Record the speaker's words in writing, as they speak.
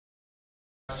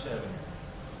7.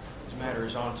 This matter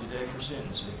is on today for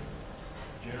sentencing.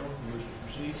 General, you wish to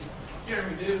proceed?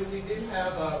 Chairman, we do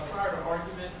have prior to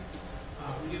argument,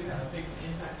 we do have a big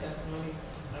impact testimony.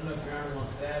 I don't know if Your Honor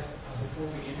wants that before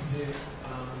we introduce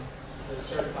the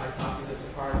certified copies of the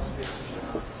prior conviction.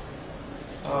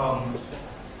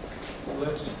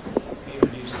 Let's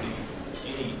introduce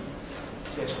any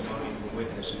testimony from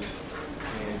witnesses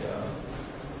and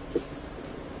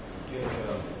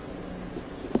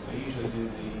I usually do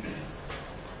the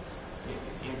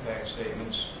impact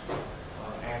statements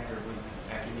after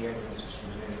the evidence is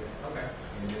presented. Okay.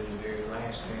 And then the very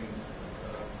last thing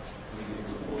we do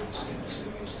before the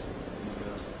sentencing is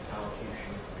the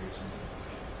allocation of prison.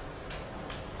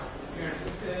 Your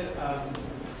Honor,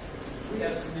 we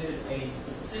have submitted a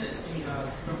sentencing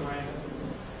memorandum.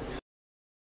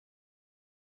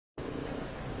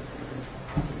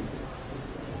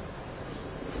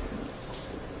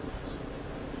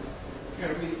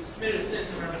 We submitted a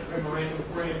sentencing memorandum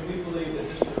wherein we believe that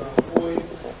Mr. Boyd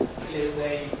is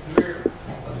a career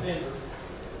offender.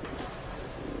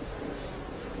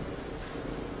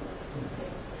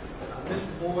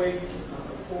 Mr. Boyd,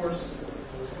 of course,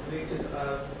 was convicted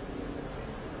of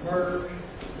murder,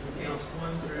 counts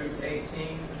 1 through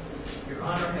 18. Your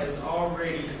Honor has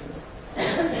already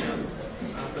sentenced him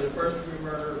for the first-degree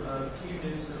murder of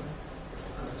christian-newsom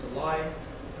to life.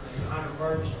 Your Honor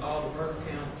merged all the murder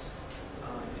counts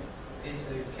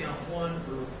into count 1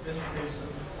 for Mr.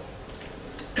 Newsom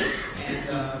and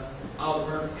all the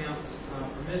murder counts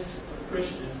for Miss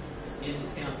Christian into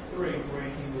count 3, where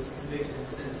he was convicted and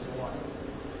sentenced to life.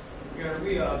 Your Honor,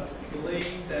 we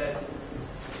believe that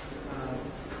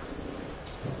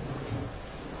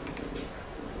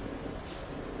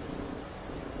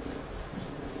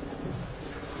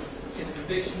his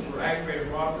conviction for aggravated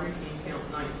robbery in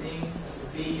count 19, so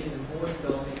B is in boy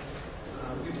felony.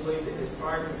 We believe that his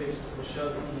prior convictions will show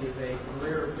that he is a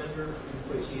career offender in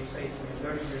which he is facing a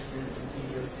 30-year sentence in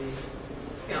TDOC.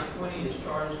 Count 20 is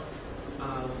charged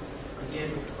again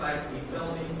with a Class B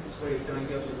felony. That's where he's going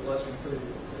to go to the lesser included.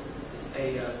 It's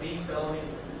a B felony.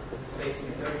 He's facing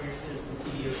a 30-year sentence in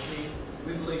TDOC.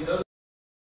 We believe those.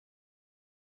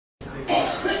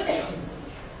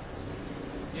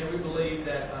 And we believe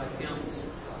that counts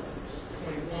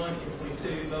 21 and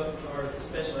 22 both are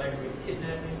special aggravated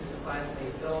kidnapping. It's a Class A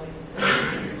felony.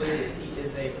 We believe that he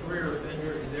is a career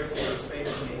offender and therefore is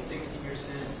facing a 60-year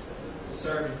sentence to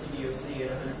serve in TDOC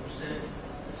at 100%.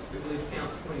 We believe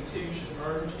count 22 should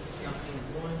merge with count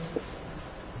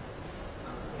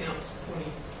 21. Counts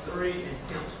 23 and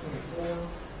counts 24.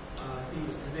 He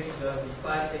was convicted of the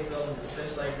Class A felony of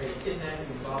special aggravated kidnapping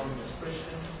involving Miss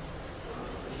Christian.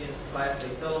 Against the Class A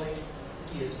felony,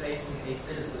 he is facing a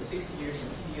sentence of 60 years in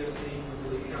TDOC. We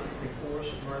believe count 24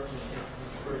 should merge with count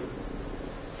 23.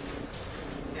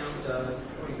 Count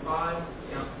 25,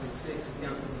 count 26, and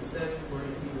count 27,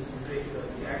 wherein he was convicted of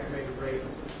the aggravated rape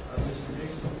of Mr.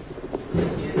 Newsom.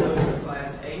 Again, those are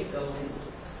Class A felonies.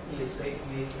 He is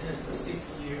facing a sentence of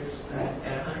 60 years at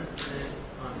 100%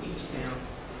 on each count.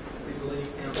 We believe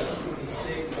counts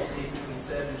 26 and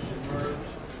 27 should merge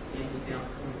into count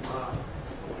 25.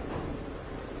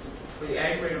 For the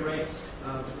aggravated rapes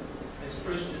of Ms.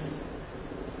 Christian,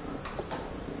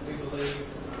 we believe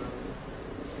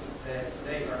that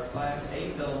they are Class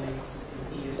A felonies,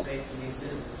 and he is facing a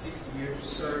sentence of 60 years to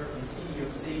serve in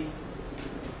TDOC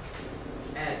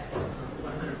at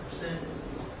 100%.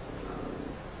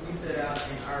 We set out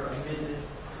in our amended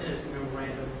sentencing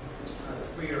memorandum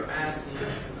we are asking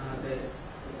that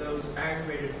those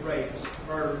aggravated rapes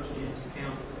merge into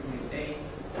count 28,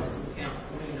 count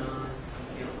 29,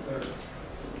 and count 30.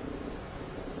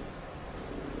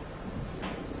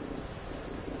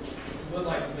 We would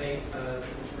like to make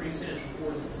pre-sentence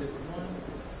report as Exhibit 1.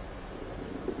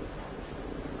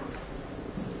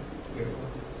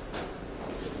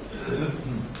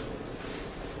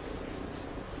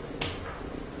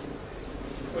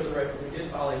 For the record, we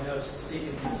did file a notice to seek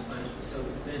enhanced punishment, so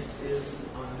the defense is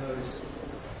on notice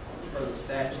for the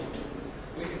statute.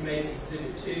 We can make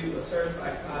Exhibit 2 a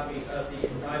certified copy of the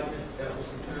indictment that was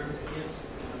returned against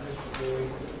Mr.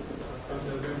 Boyd from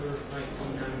November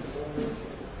 1994,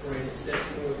 wherein it sets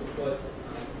forth what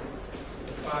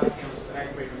the 5 counts of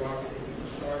aggravated robbery that he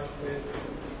was charged with.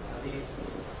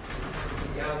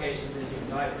 The allegations in the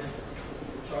indictment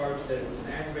charged that it was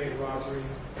an aggravated robbery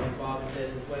involving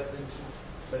deadly weapons,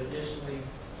 but additionally,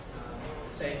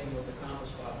 taking was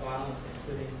accomplished by violence and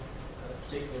putting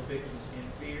particular victims in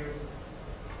fear.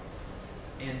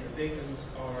 And the victims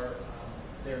are,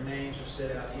 their names are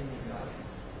set out in the indictment.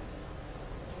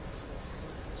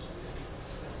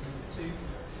 That's Exhibit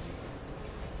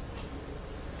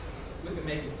 2. We can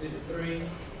make Exhibit 3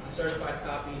 a certified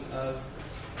copy of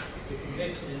the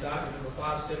conviction in docket number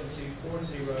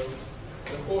 57240,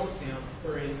 the fourth count,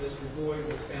 wherein Mr. Boyd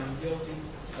was found guilty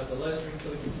of the lesser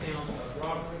included count of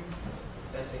robbery.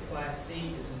 That's a Class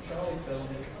C, is in Charlie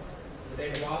felony. The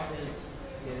date of offense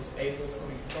is April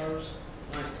 21st,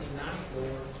 1994,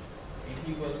 and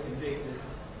he was convicted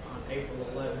on April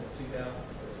 11th, 2003.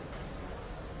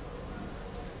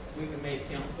 We can make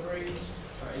count 3,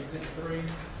 or Exhibit 3,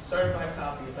 certified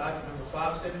copy of docket number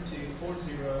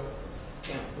 57240,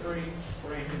 count 3,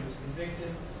 wherein he was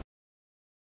convicted.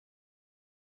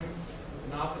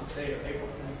 An offense date of April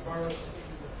 21st,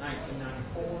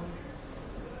 1994.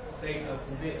 Date of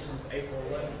convictions April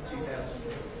 11th,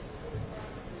 2008.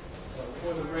 So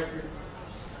for the record,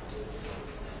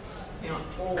 count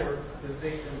 4, the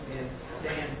victim is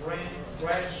Dan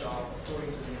Bradshaw,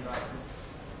 according to the indictment.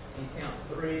 In count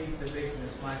 3, the victim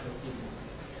is Michael Goodman.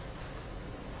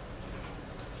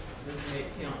 Looking at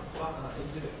count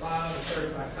Exhibit 5, a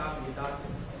certified copy of docket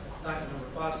number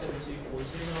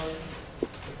 57240.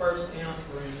 The first count,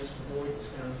 wherein Mr. Boyd was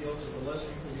found guilty of the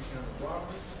lesser included count of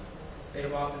robbery. Date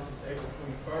of offense is April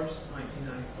 21st,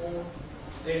 1994.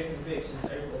 Date of conviction is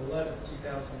April 11th,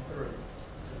 2003.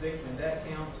 The victim in that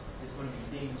count is going to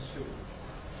be Dean Stewart.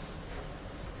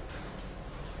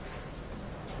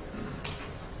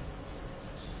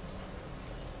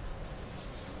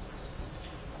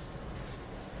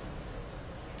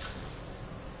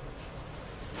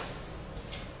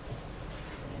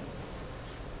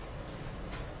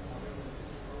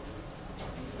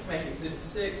 Make Exhibit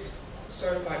 6, a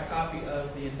certified copy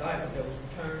of the indictment that was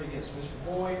returned against Mr.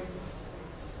 Boyd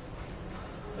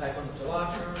back on the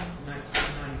July term,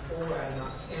 1994, out of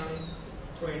Knox County,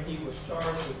 wherein he was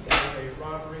charged with the aggravated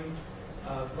robbery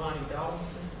of Ronnie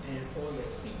Donaldson, an employee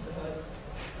of Pizza Hut.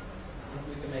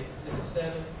 We can make Exhibit 7,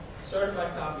 a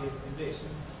certified copy of the conviction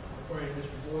wherein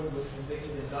Mr. Boyd was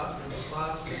convicted in docket number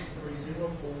 56304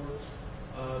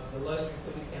 of the lesser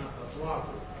included count of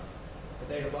robbery.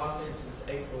 The date of offense is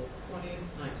April 20th,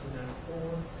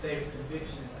 1994. Date of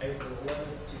conviction is April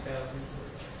 11th, 2003.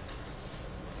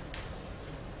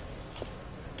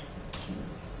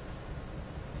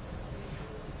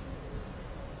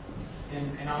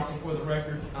 And also for the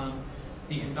record,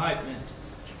 the indictment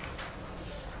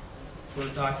for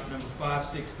docket number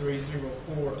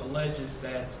 56304 alleges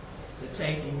that the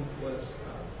taking was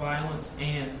violence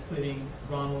and putting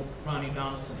Ronnie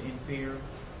Donaldson in fear,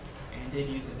 and did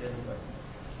use a deadly weapon.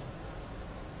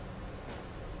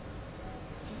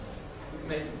 We can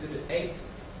make Exhibit 8,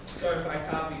 certified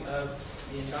copy of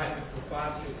the indictment for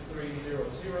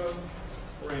 56300,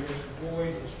 wherein Mr.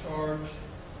 Boyd was charged.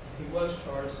 He was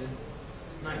charged in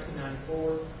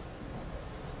 1994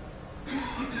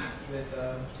 with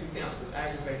 2 counts of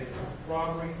aggravated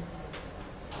robbery.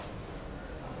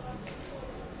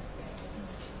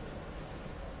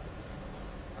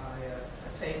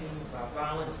 Taking by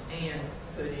violence and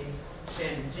putting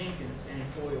Shannon Jenkins, an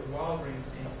employee of Walgreens,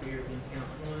 in fear in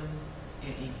count 1,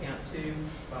 and in count 2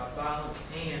 by violence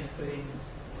and putting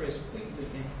Chris Quigley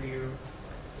in fear.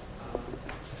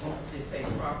 Did take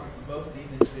property from both of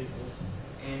these individuals,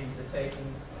 and the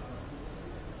taking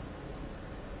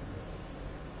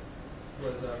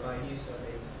was by use of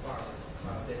a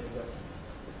firearm, deadly weapon.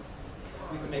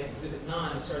 We can make Exhibit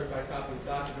 9, a certified copy of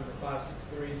docket number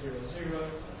 56300.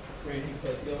 Wherein he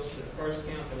pled guilty to the first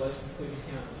count, the lesser included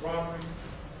count of robbery.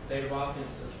 Date of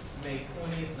offense of May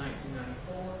 20th,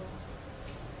 1994.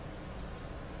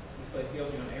 He pled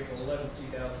guilty on April 11th,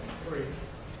 2003.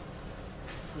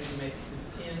 We can make Exhibit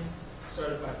 10,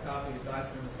 certified copy of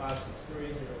docket number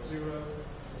 56300.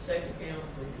 The second count,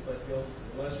 where he pled guilty to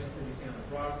the lesser included count of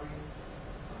robbery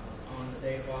on the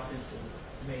date of offense of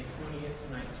May 20th,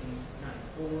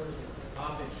 1994. Is the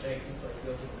offense date. He pled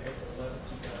guilty on April 11th,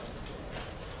 2003.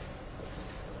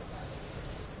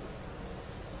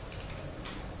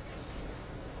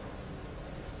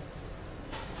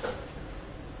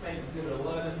 Exhibit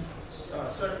 11,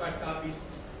 certified copy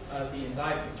of the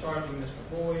indictment charging Mr.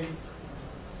 Boyd,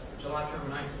 July term of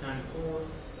 1994,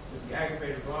 with the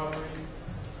aggravated robbery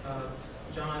of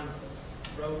John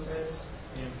Roses,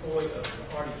 an employee of the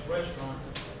Hardee's restaurant,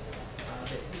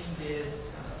 that he did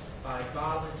by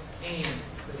violence and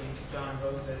putting John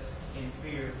Roses in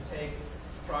fear to take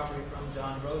property from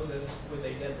John Roses with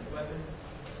a deadly weapon.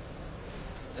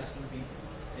 That's going to be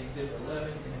Exhibit 11,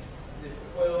 and Exhibit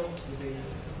 12 will be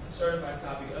certified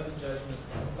copy of the judgment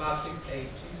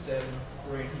 56827,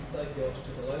 wherein he pled guilty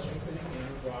to the lesser included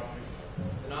count of robbery,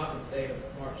 an offense date of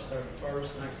March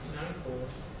 31st, 1994,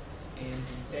 and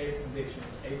the date of conviction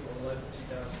is April 11th,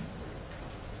 2003.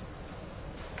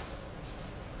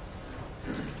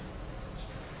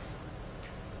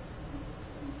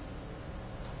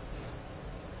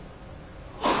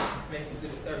 Make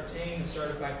Exhibit 13 a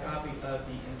certified copy of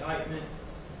the indictment,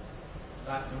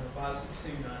 docket number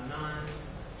 56299,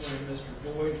 wherein Mr.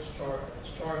 Boyd is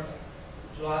charged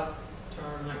July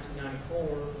term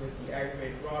 1994 with the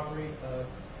aggravated robbery of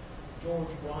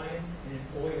George Ryan, an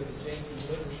employee of the J.T.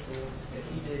 Liquor Store, that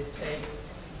he did take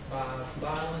by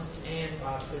violence and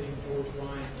by putting George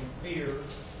Ryan in fear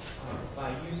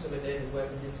by use of a deadly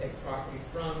weapon to take property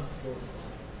from George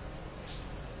Ryan.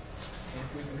 And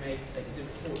if we can make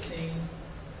Exhibit 14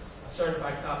 a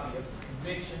certified copy of the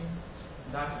conviction,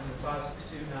 document number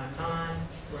 56299,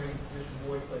 wherein Mr.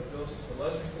 Boyd pled guilty to the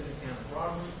lesser included count of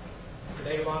robbery. The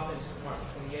date of offense was March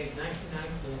 28,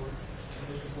 1994,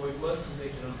 and Mr. Boyd was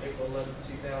convicted on April 11,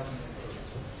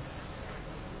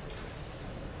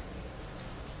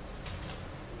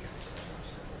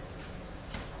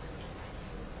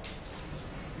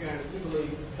 2003. Your Honor, we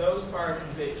believe those prior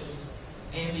convictions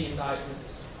and the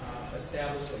indictments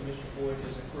establish that Mr. Boyd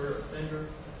is a career offender.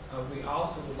 We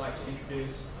also would like to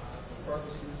introduce, for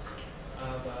purposes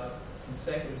of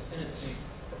consecutive sentencing,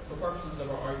 for purposes of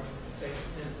our argument for consecutive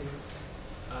sentencing,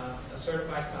 a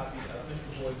certified copy of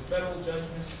Mr. Boyd's federal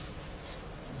judgment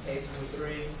in case number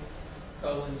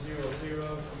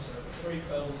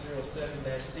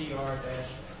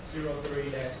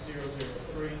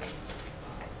 3:07-CR-03-003,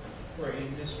 wherein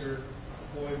Mr.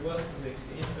 Boyd was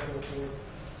convicted in federal court,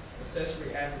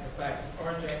 accessory after the fact of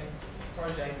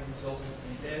carjacking resulting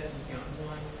in death in count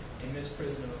 1 and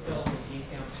misprision of a felony in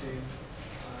count 2.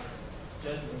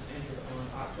 Judgment was entered on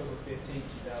October 15,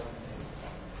 2008.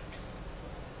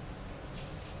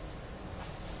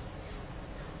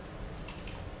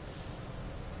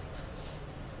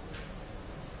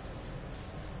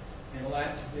 And the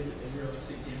last exhibit that we're going to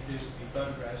seek to introduce will be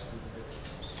photographs of the victims.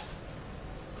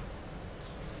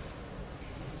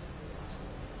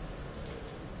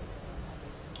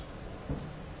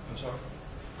 I'm sorry?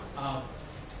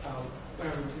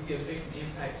 Whenever we give victim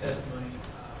impact testimony,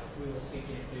 we will seek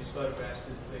to introduce photographs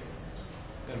of the victims.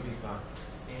 That'll be fine.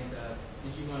 And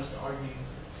did you want us to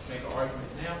make an argument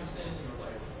now for sentencing or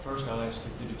later? First, I'll ask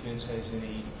if the defense has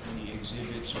any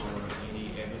exhibits or any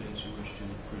evidence you wish to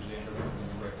present or in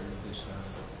the record at this time.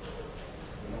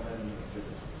 We don't have any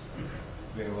exhibits.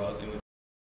 Very well. Then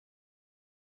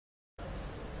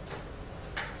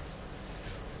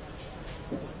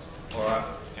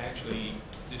actually,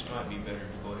 this might be better to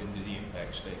go ahead and do the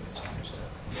impact statements on this stuff.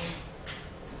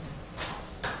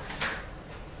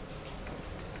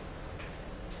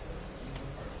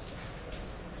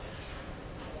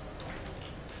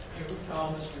 Here we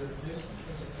call Mr. Newsom.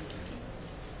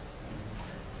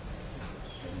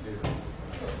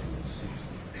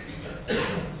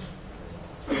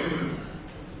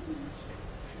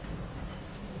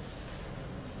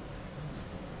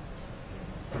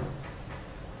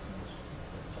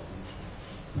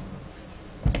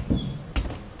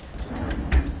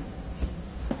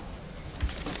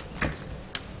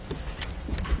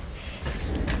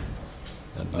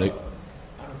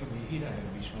 He doesn't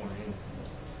have to be sworn in.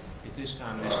 At this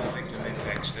time, this is a victim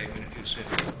impact statement. If you'll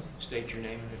simply state your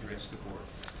name and address the court.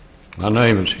 My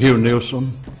name is Hugh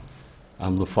Newsom.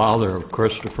 I'm the father of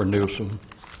Christopher Newsom.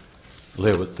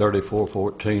 Live at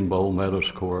 3414 Bowl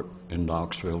Meadows Court in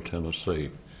Knoxville,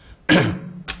 Tennessee. I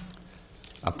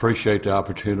appreciate the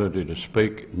opportunity to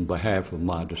speak on behalf of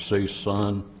my deceased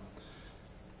son.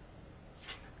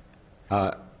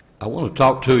 I want to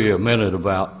talk to you a minute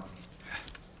about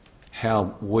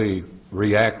how we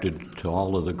reacted to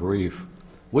all of the grief.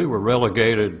 We were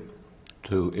relegated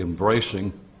to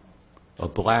embracing a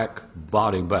black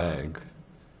body bag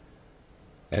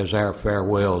as our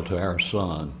farewell to our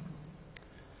son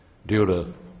due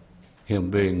to him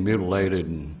being mutilated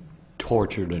and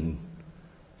tortured and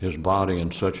his body in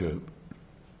such a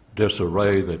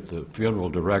disarray that the funeral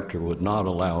director would not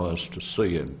allow us to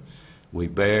see him. We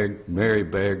begged, Mary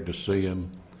begged to see him,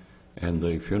 and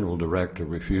the funeral director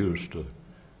refused to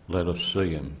let us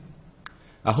see him.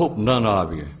 I hope none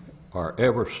of you are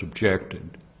ever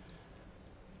subjected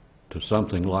to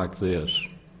something like this.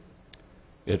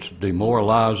 It's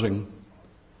demoralizing,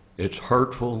 it's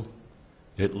hurtful,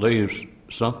 it leaves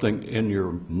something in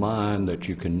your mind that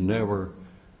you can never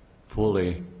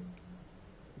fully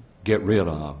get rid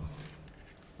of.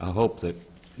 I hope that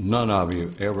none of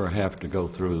you ever have to go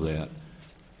through that.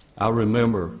 I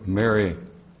remember Mary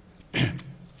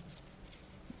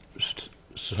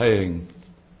saying,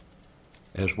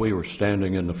 as we were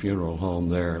standing in the funeral home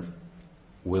there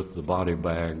with the body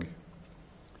bag,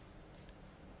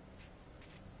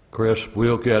 Chris,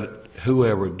 we'll get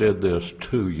whoever did this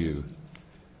to you.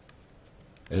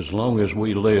 As long as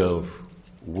we live,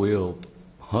 we'll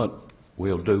hunt,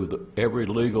 we'll do every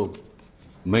legal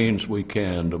means we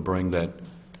can to bring that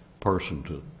person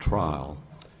to trial.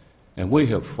 And we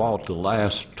have fought the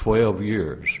last 12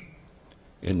 years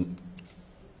in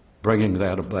bringing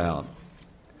that about.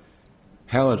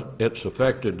 How it's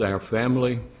affected our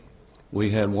family,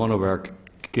 we had one of our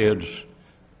kids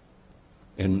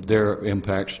in their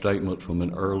impact statement from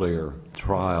an earlier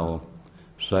trial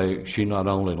say she not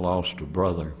only lost a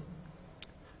brother,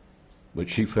 but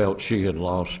she felt she had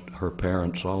lost her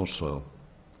parents also.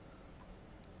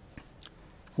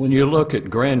 When you look at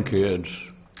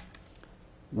grandkids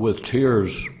with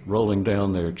tears rolling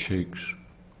down their cheeks,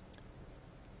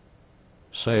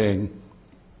 saying,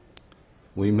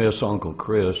 "We miss Uncle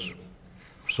Chris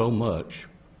so much,"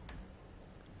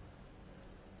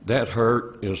 that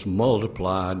hurt is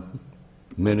multiplied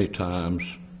many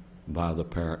times by the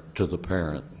parent, to the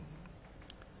parent.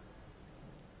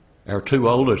 Our two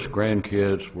oldest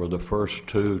grandkids were the first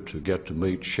two to get to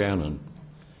meet Shannon.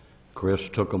 Chris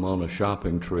took them on a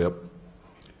shopping trip,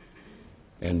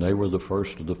 and they were the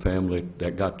first of the family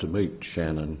that got to meet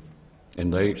Shannon,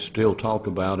 and they still talk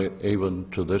about it even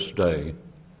to this day.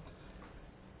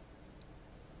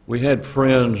 We had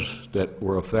friends that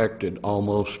were affected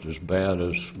almost as bad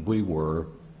as we were.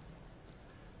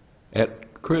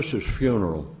 At Chris's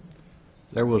funeral,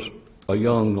 there was a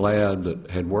young lad that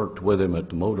had worked with him at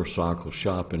the motorcycle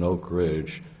shop in Oak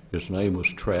Ridge. His name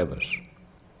was Travis.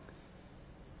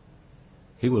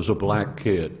 He was a black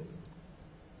kid.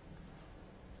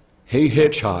 He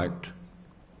hitchhiked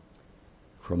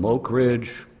from Oak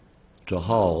Ridge to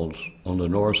Halls on the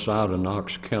north side of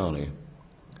Knox County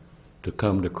to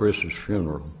come to Chris's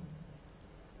funeral.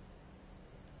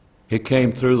 He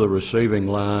came through the receiving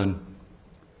line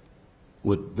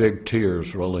with big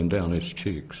tears rolling down his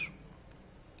cheeks.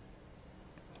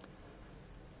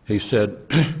 He said,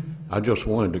 "I just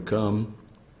wanted to come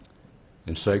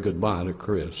and say goodbye to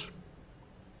Chris.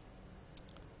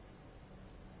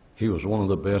 He was one of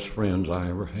the best friends I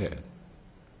ever had."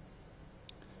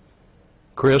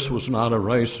 Chris was not a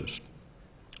racist,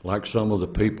 like some of the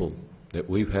people that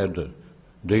we've had to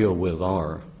deal with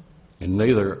are, and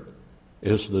neither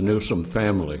is the Newsom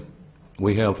family.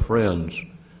 We have friends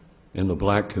in the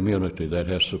black community that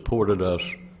has supported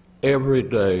us every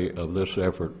day of this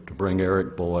effort to bring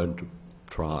Eric Boyd to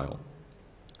trial.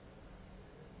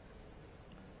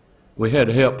 We had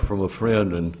help from a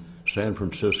friend in San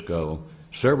Francisco.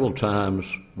 Several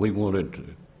times we wanted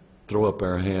to throw up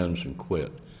our hands and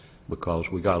quit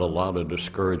because we got a lot of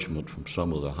discouragement from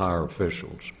some of the higher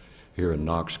officials here in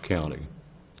Knox County.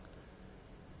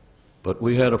 But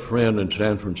we had a friend in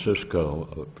San Francisco,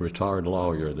 a retired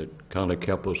lawyer, that kind of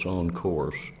kept us on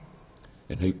course,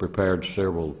 and he prepared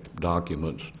several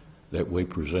documents that we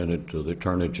presented to the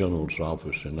Attorney General's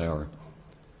office in our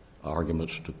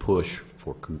arguments to push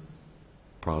for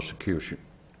prosecution.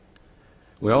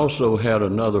 We also had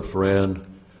another friend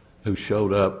who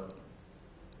showed up.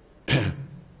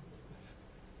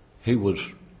 He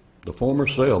was the former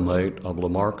cellmate of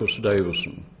LaMarcus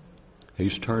Davison.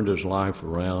 He's turned his life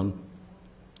around.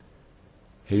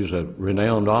 He's a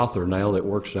renowned author now that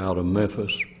works out of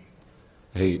Memphis.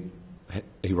 He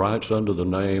writes under the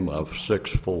name of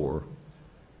 6'4".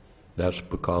 That's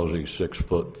because he's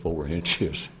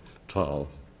 6'4" tall.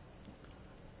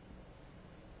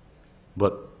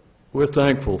 But we're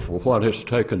thankful for what has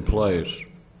taken place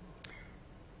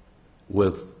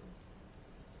with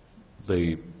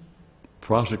the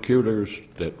prosecutors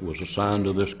that was assigned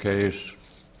to this case.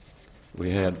 We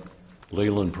had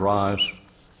Leland Price,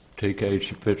 T.K.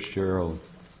 Fitzgerald,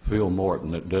 Phil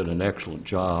Morton that did an excellent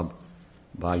job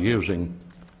by using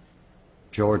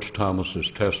George Thomas's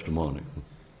testimony.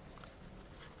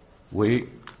 We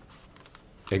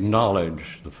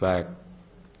acknowledge the fact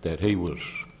that he was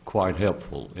quite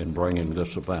helpful in bringing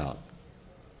this about.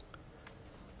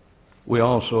 We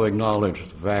also acknowledge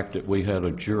the fact that we had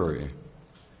a jury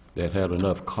that had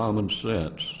enough common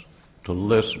sense to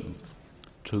listen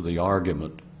to the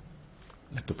argument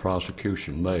that the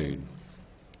prosecution made.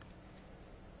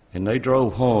 And they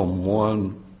drove home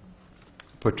one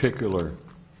particular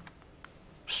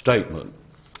statement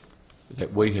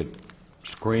that we had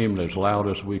screamed as loud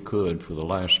as we could for the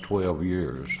last 12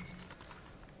 years.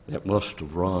 That must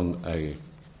have rung a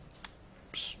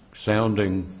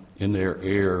sounding in their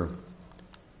ear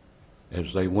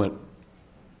as they went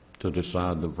to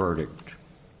decide the verdict.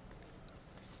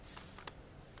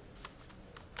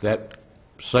 That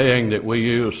saying that we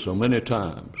use so many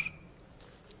times,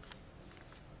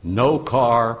 no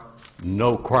car,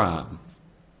 no crime.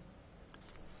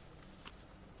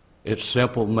 It's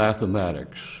simple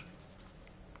mathematics.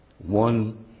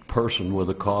 One person with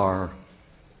a car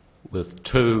with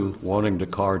two wanting to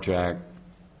carjack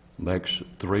makes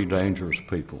 3 dangerous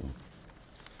people.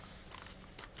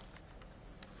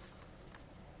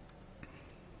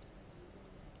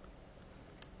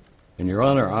 And Your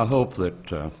Honor, I hope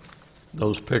that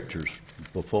those pictures,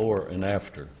 before and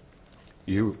after,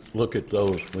 you look at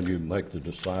those when you make the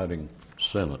deciding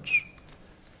sentence.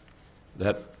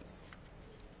 That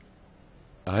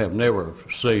I have never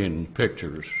seen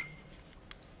pictures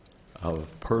of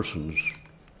persons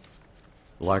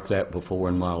like that before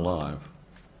in my life.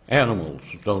 Animals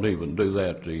don't even do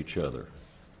that to each other.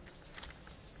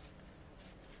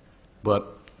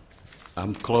 But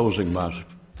I'm closing my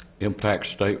impact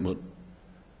statement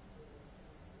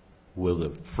with a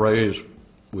phrase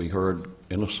we heard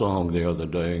in a song the other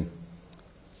day.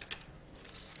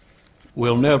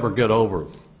 We'll never get over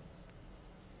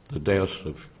the deaths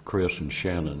of Chris and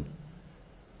Shannon,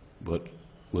 but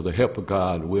with the help of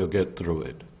God, we'll get through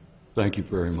it. Thank you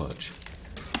very much.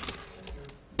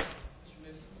 Mr.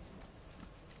 Newsom,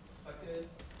 if I could,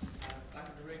 I'd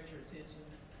like to direct your attention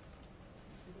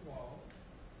to the wall.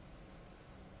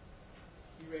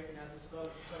 You recognize this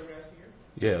photograph here?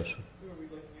 Yes, Who are we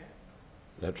looking at?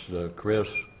 that's Chris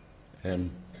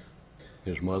and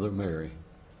his mother, Mary.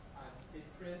 Did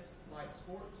Chris like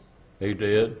sports? He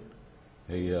did.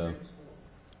 He Extreme sport.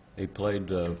 he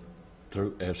played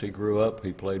as he grew up.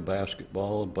 He played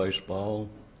basketball, baseball,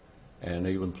 and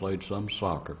even played some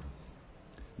soccer.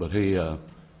 But he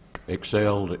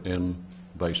excelled in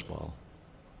baseball.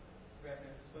 You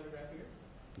recognize this photograph here?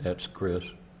 That's Chris.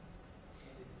 And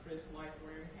did Chris like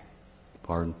wearing hats?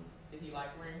 Pardon? Did he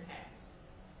like wearing hats?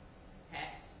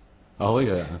 Hats? Oh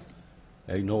yeah. Hats.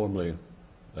 He normally,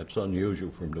 that's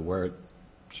unusual for him to wear it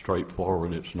straight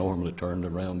forward. It's normally turned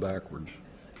around backwards.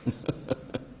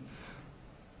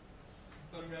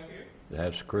 Photograph here?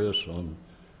 That's Chris on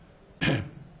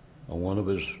on one of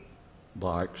his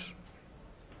bikes.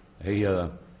 He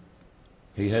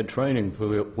had training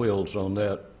wheels on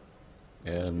that,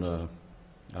 and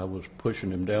I was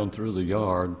pushing him down through the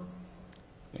yard,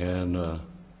 and I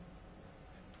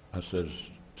says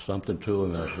something to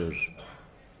him. I says,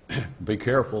 "Be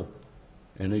careful,"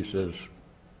 and he says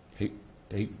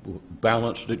he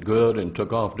balanced it good and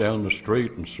took off down the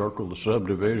street and circled the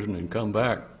subdivision and come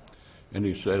back, and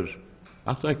he says,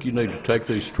 "I think you need to take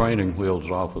these training wheels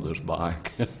off of this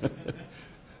bike."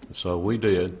 So we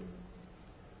did.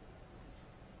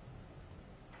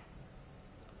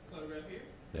 Photograph here?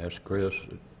 That's Chris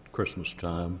at Christmas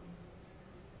time.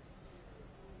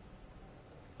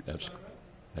 That's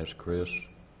Chris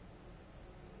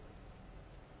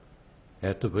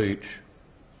at the beach.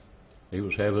 He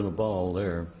was having a ball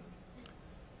there.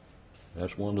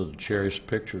 That's one of the cherished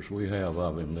pictures we have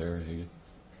of him there. He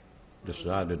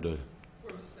decided to.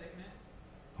 Where was this taken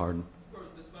at? Pardon? Where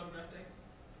was this photograph taken?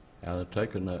 I had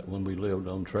taken that when we lived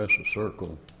on Tressa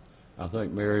Circle. I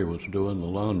think Mary was doing the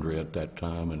laundry at that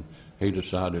time, and he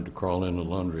decided to crawl in the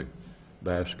laundry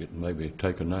basket and maybe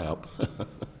take a nap.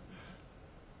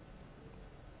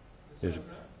 This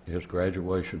photograph? His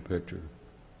graduation picture.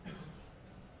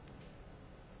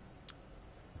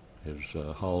 His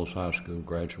Halls High School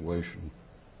graduation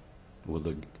with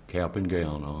a cap and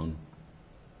gown on.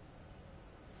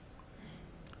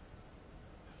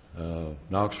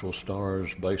 Knoxville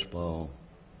Stars baseball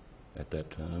at that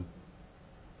time.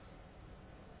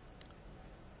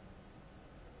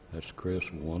 That's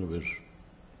Chris with one of his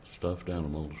stuffed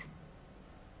animals.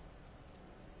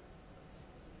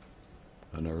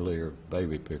 An earlier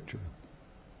baby picture.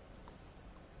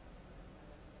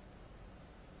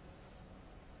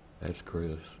 That's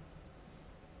Chris.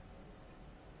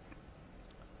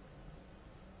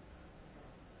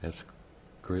 That's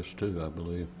Chris too, I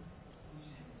believe.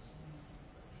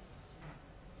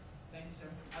 Thank you, sir.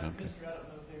 Okay. Mr. I don't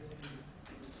know if there's any.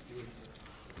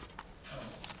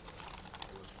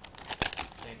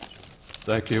 Thank you, sir.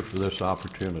 Thank you for this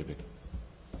opportunity.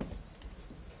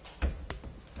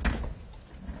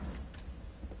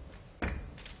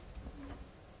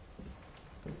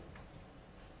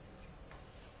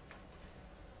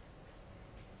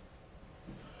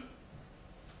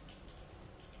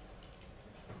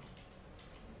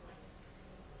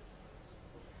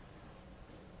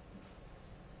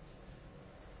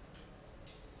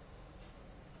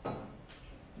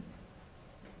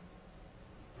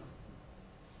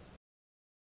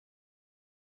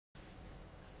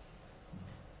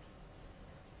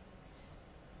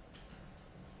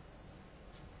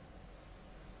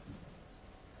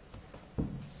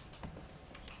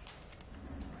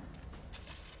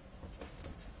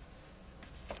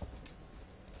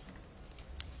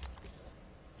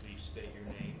 Please state your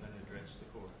name and address the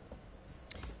court.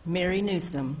 Mary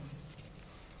Newsom.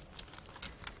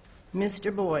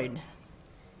 Mr. Boyd,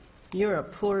 you're a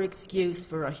poor excuse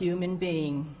for a human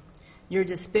being. You're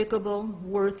despicable,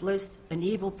 worthless, an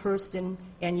evil person,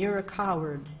 and you're a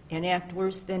coward and act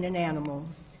worse than an animal.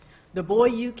 The boy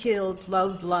you killed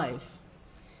loved life.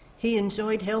 He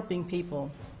enjoyed helping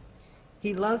people.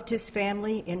 He loved his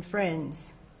family and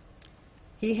friends.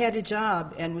 He had a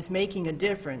job and was making a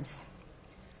difference.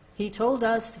 He told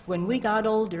us when we got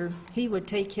older, he would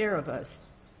take care of us.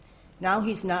 Now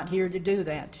he's not here to do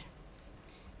that.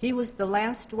 He was the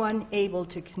last one able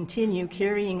to continue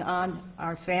carrying on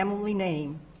our family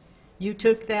name. You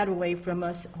took that away from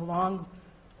us along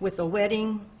with a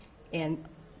wedding and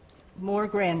more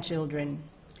grandchildren.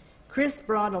 Chris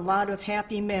brought a lot of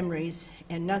happy memories,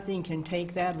 and nothing can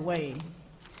take that away.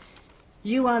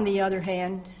 You, on the other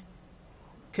hand,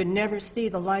 should never see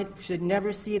the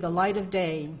light of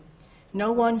day.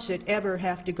 No one should ever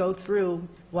have to go through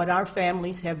what our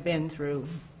families have been through.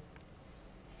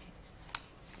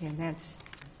 And that's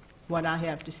what I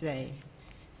have to say.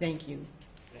 Thank you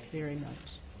very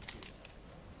much.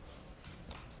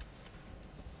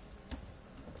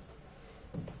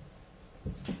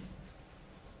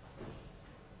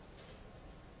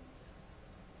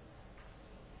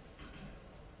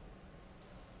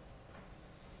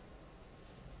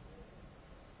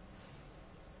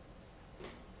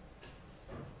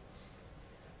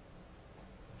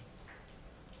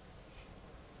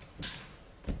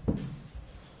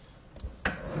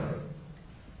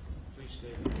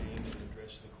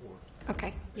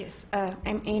 Okay, yes.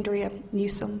 I'm Andrea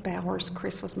Newsom Bowers.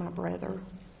 Chris was my brother.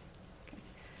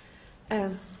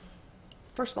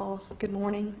 First of all, good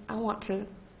morning.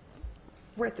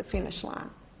 We're at the finish line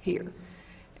here.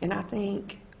 And I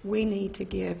think we need to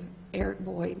give Eric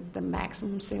Boyd the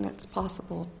maximum sentence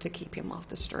possible to keep him off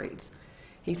the streets.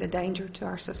 He's a danger to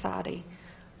our society.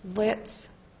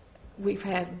 We've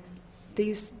had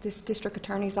this district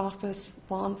attorney's office,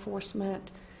 law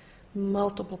enforcement,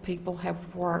 multiple people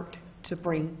have worked to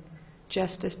bring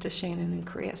justice to Shannon and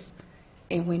Chris,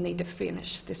 and we need to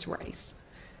finish this race.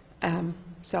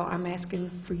 So I'm asking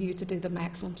for you to do the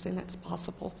maximum sentence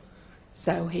possible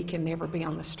so he can never be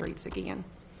on the streets again.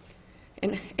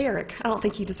 And Eric, I don't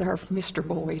think you deserve Mr.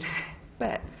 Boyd,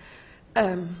 but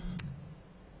at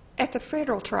the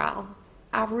federal trial,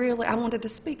 I wanted to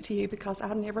speak to you because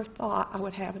I never thought I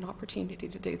would have an opportunity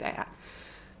to do that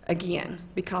again,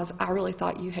 because I really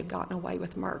thought you had gotten away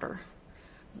with murder.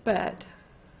 But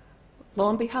lo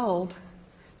and behold,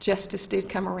 justice did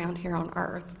come around here on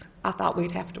earth. I thought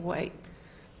we'd have to wait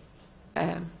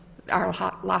our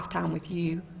lifetime with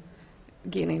you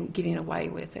getting away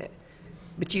with it.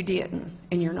 But you didn't,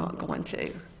 and you're not going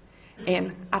to.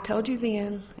 And I told you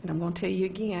then, and I'm going to tell you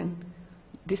again,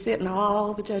 this isn't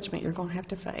all the judgment you're going to have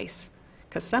to face.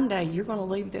 Because someday you're going to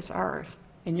leave this earth,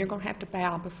 and you're going to have to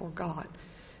bow before God.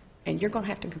 And you're going to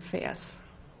have to confess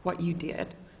what you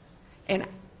did. And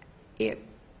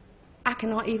I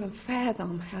cannot even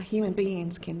fathom how human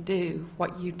beings can do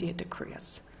what you did to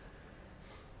Chris.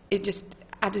 I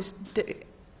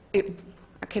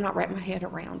cannot wrap my head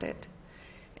around it.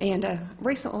 And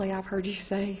recently I've heard you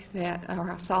say that,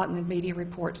 or I saw it in the media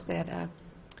reports, that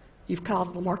you've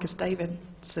called Lamarcus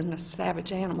Davidson a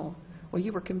savage animal. Well,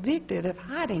 you were convicted of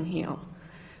hiding him.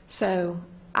 So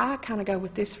I kind of go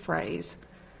with this phrase,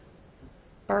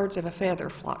 birds of a feather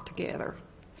flock together.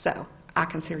 So I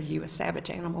consider you a savage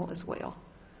animal as well.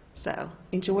 So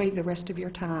enjoy the rest of your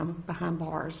time behind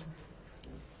bars.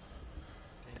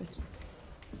 Thank you.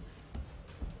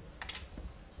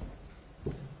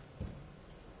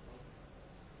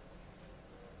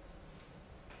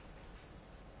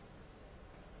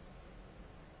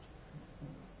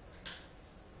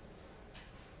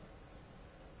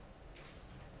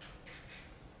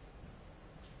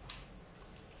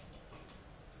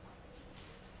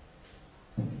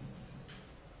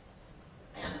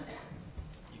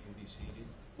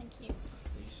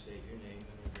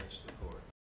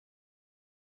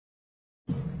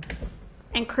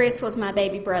 And Chris was my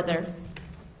baby brother.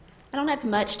 I don't have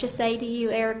much to say to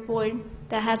you, Eric Boyd,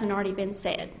 that hasn't already been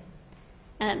said.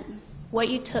 What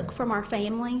you took from our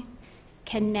family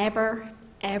can never,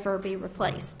 ever be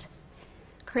replaced.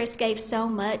 Chris gave so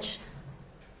much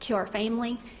to our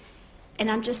family, and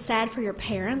I'm just sad for your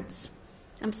parents.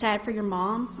 I'm sad for your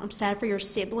mom. I'm sad for your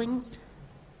siblings,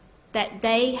 that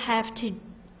they have to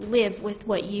live with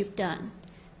what you've done.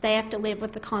 They have to live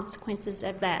with the consequences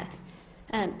of that.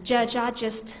 Judge,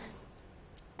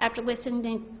 after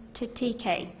listening to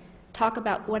TK talk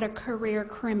about what a career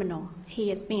criminal he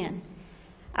has been,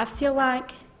 I feel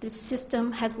like the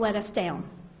system has let us down.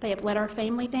 They have let our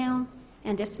family down,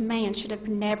 and this man should have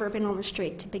never been on the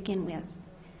street to begin with.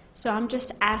 So I'm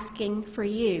just asking for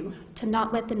you to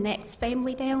not let the next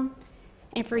family down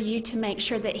and for you to make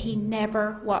sure that he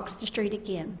never walks the street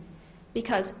again.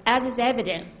 Because as is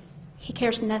evident, he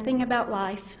cares nothing about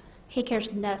life. He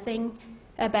cares nothing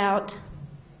about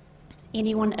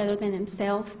anyone other than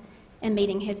himself and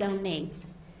meeting his own needs.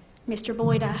 Mr.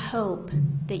 Boyd, I hope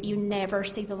that you never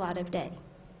see the light of day.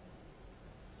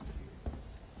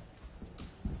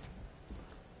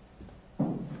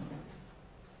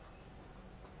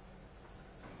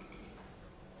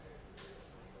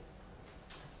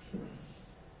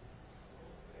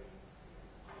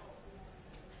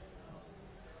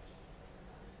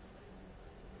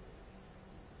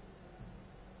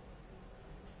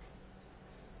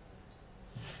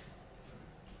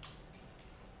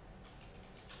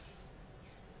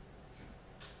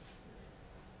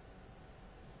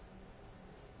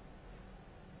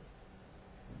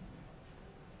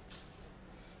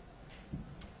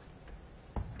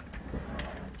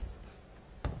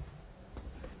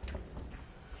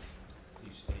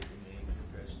 Please state your name and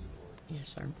address the board. Yes,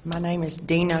 sir. My name is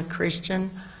Dina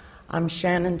Christian. I'm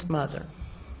Shannon's mother.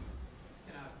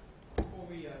 Before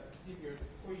you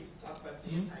talk about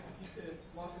the impact, if you could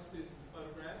walk us through some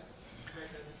photographs. Do you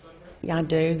recognize this photograph? Yeah, I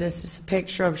do. This is a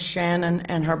picture of Shannon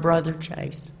and her brother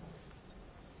Chase.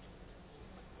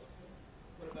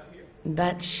 What about here?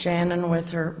 That's Shannon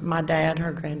with my dad,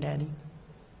 her granddaddy.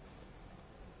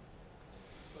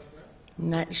 Photograph?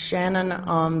 And that's Shannon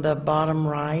on the bottom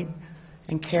right,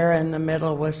 and Kara in the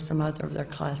middle with some other of their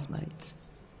classmates.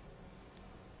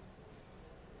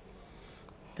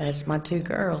 That's my two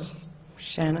girls,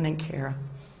 Shannon and Kara.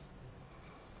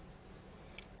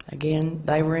 Again,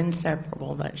 they were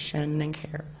inseparable. That's Shannon and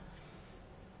Kara.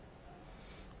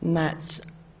 And that's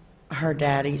her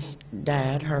daddy's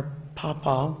dad, her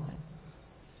papa.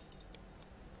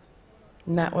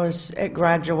 And that was at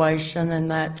graduation,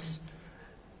 and that's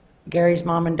Gary's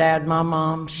mom and dad, my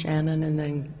mom, Shannon, and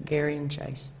then Gary and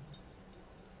Chase.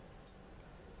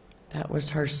 That was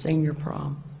her senior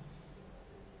prom.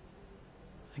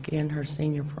 Again, her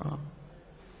senior prom.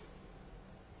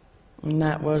 And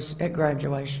that was at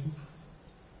graduation.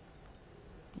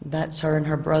 That's her and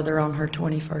her brother on her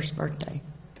 21st birthday.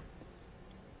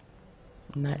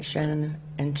 And that's Shannon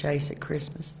and Chase at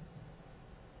Christmas.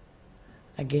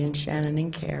 Again, Shannon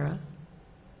and Kara.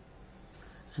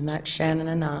 And that's Shannon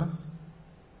and I.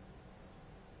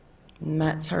 And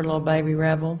that's her little baby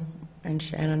Rebel and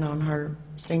Shannon on her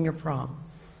senior prom.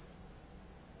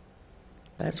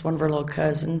 That's one of her little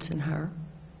cousins and her.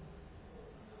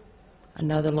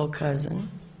 Another little cousin.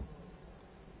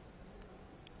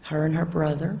 Her and her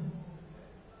brother.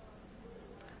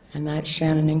 And that's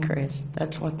Shannon and Chris.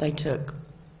 That's what they took.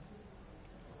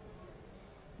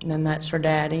 And then that's her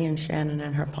daddy and Shannon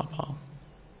and her papa.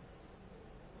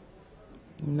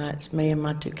 And that's me and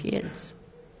my two kids.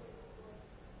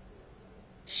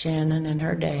 Shannon and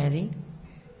her daddy.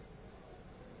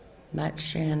 That's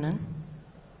Shannon.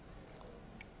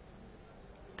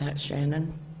 That's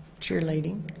Shannon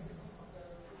cheerleading.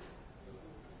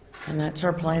 And that's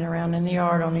her playing around in the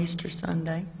yard on Easter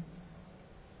Sunday.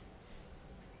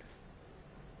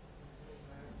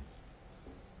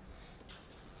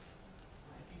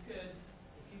 If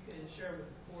you could share with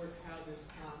the board how this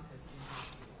prom has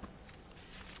impacted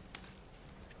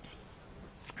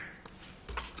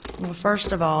you. Well,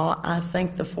 first of all, I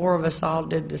think the four of us all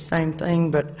did the same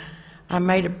thing, but I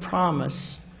made a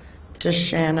promise to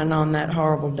Shannon on that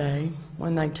horrible day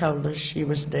when they told us she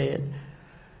was dead.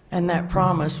 And that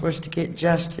promise was to get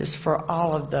justice for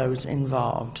all of those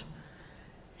involved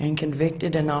and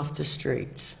convicted and off the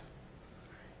streets.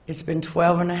 It's been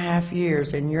 12 and a half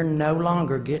years, and you're no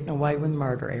longer getting away with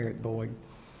murder, Eric Boyd.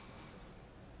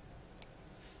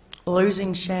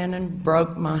 Losing Shannon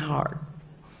broke my heart.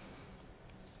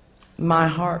 My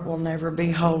heart will never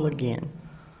be whole again.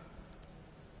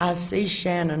 I see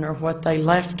Shannon, or what they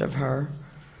left of her,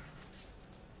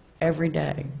 every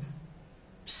day.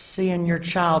 Seeing your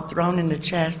child thrown in the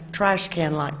trash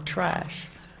can like trash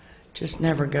just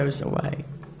never goes away.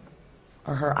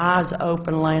 Or her eyes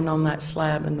open laying on that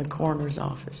slab in the coroner's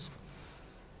office.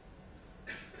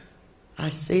 I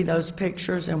see those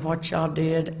pictures and what y'all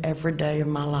did every day of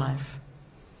my life.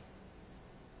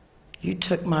 You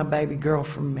took my baby girl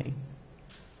from me.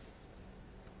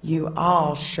 You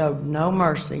all showed no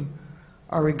mercy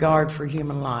or regard for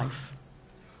human life.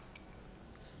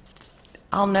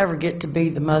 I'll never get to be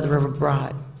the mother of a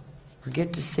bride or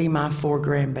get to see my 4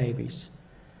 grandbabies.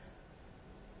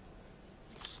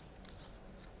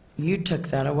 You took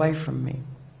that away from me.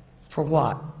 For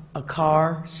what? A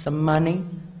car? Some money?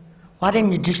 Why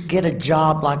didn't you just get a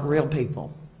job like real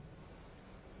people?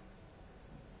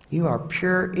 You are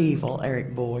pure evil,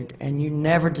 Eric Boyd, and you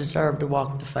never deserve to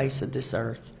walk the face of this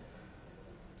earth.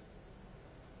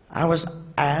 I was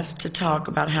asked to talk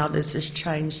about how this has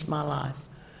changed my life.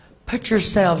 Put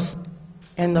yourselves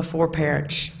in the four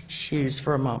parents' shoes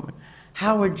for a moment.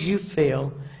 How would you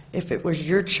feel if it was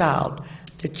your child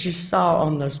that you saw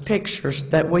on those pictures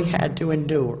that we had to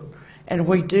endure? And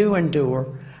we do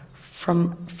endure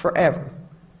from forever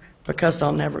because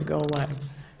they'll never go away.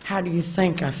 How do you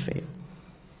think I feel?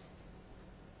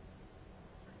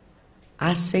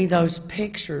 I see those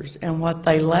pictures and what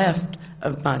they left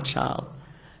of my child,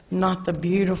 not the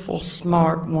beautiful,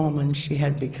 smart woman she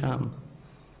had become.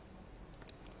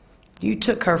 You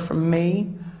took her from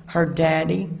me, her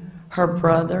daddy, her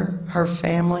brother, her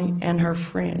family, and her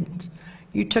friends.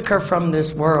 You took her from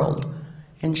this world,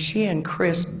 and she and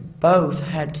Chris both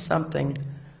had something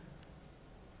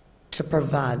to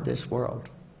provide this world.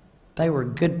 They were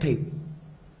good people.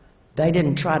 They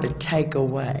didn't try to take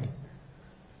away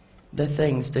the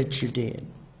things that you did.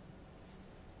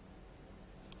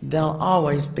 They'll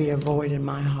always be a void in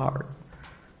my heart.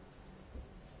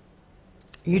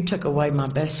 You took away my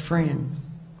best friend.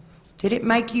 Did it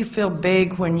make you feel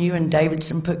big when you and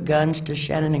Davidson put guns to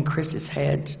Shannon and Chris's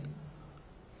heads?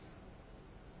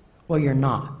 Well, you're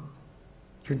not.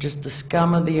 You're just the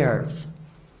scum of the earth.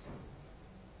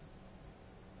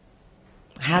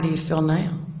 How do you feel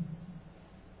now?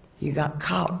 You got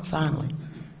caught finally.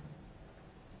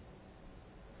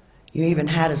 You even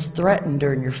had us threatened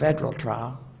during your federal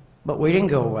trial, but we didn't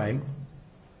go away.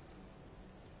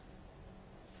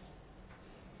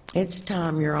 It's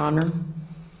time, Your Honor,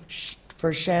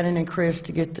 for Shannon and Chris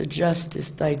to get the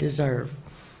justice they deserve.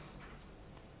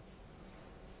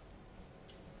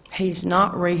 He's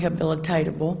not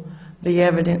rehabilitatable. The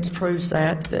evidence proves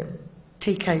that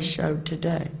TK showed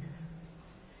today.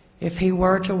 If he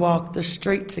were to walk the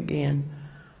streets again,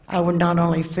 I would not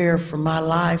only fear for my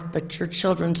life, but your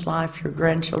children's life, your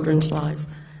grandchildren's life.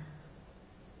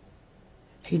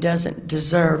 He doesn't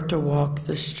deserve to walk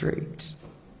the streets.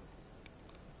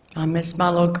 I miss my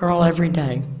little girl every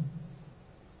day.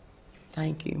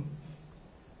 Thank you.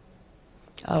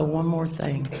 Oh, one more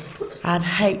thing. I'd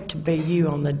hate to be you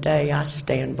on the day I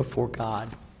stand before God.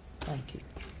 Thank you.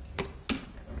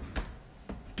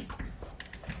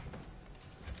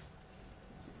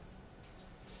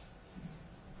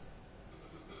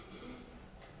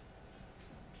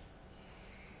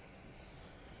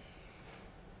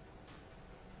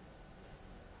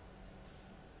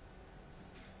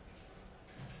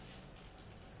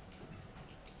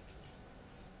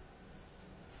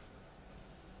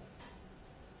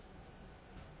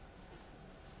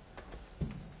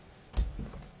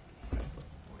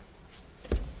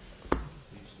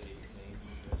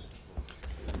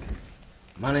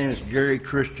 My name is Gary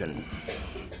Christian,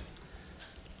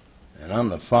 and I'm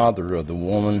the father of the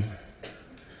woman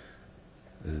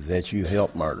that you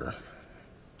helped murder,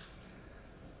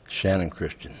 Shannon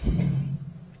Christian.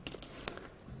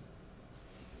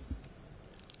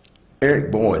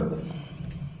 Eric Boyd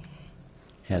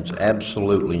has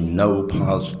absolutely no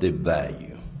positive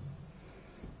value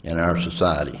in our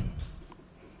society.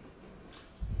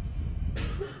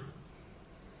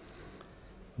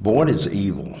 Boyd is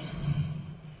evil.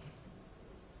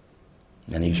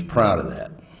 And he's proud of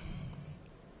that.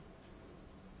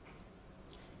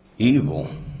 Evil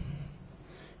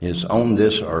is on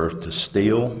this earth to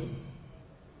steal,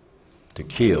 to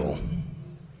kill,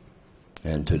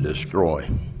 and to destroy.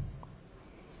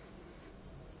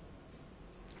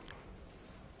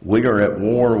 We are at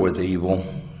war with evil,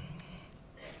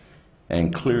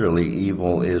 and clearly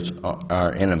evil is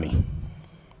our enemy.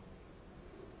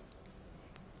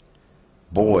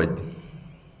 Boyd,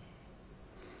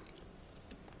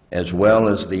 as well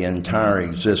as the entire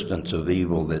existence of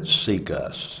evil that seek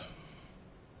us,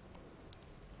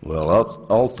 will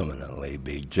ultimately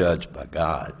be judged by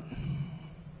God.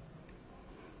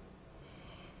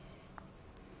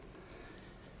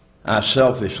 I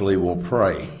selfishly will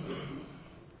pray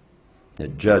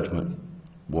that judgment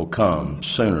will come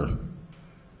sooner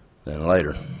than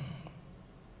later.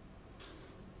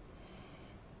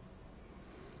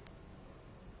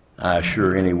 I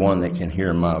assure anyone that can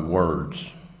hear my words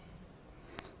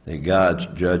that God's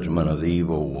judgment of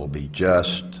evil will be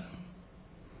just,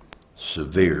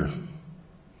 severe,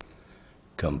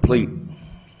 complete,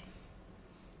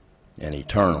 and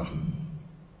eternal.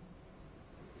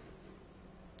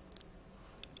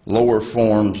 Lower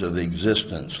forms of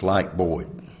existence like Boyd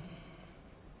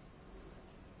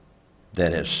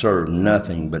that have served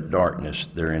nothing but darkness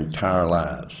their entire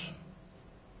lives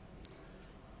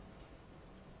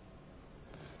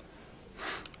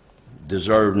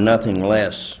deserve nothing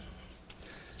less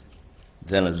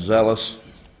than a zealous,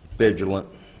 vigilant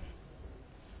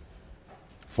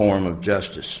form of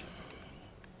justice.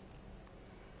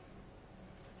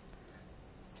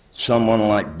 Someone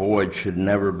like Boyd should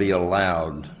never be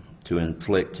allowed to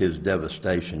inflict his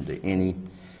devastation to any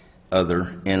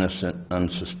other innocent,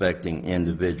 unsuspecting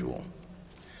individual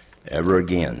ever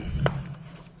again.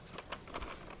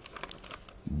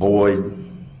 Boyd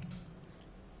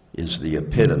is the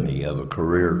epitome of a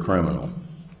career criminal.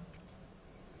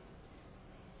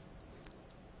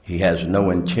 He has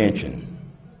no intention,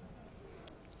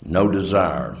 no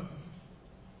desire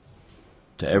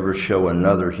to ever show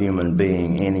another human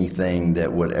being anything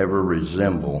that would ever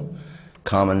resemble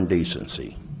common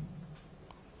decency.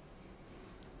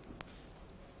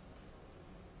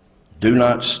 Do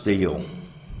not steal.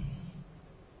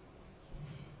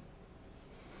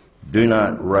 Do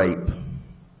not rape.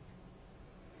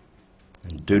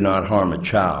 And do not harm a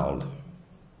child.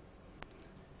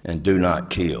 And do not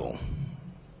kill.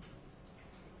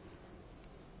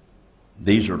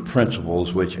 These are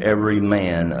principles which every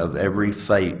man of every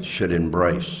faith should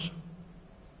embrace.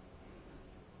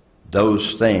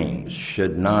 Those things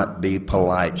should not be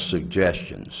polite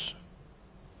suggestions.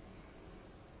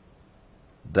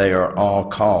 They are all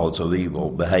cause of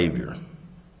evil behavior.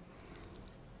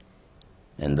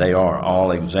 And they are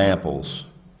all examples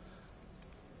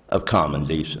of common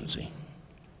decency.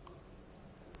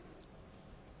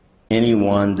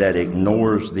 Anyone that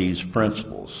ignores these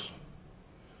principles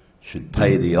should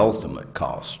pay the ultimate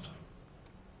cost.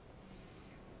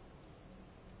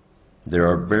 There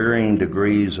are varying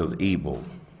degrees of evil.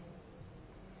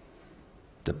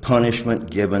 The punishment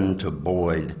given to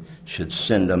Boyd should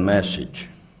send a message,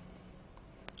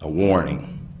 a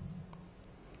warning,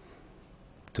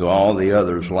 to all the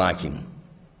others like him,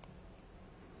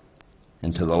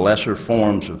 and to the lesser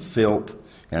forms of filth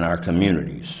in our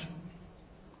communities.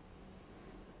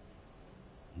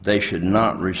 They should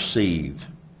not receive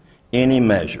any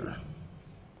measure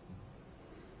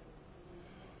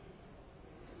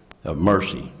of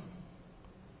mercy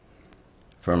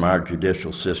from our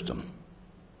judicial system.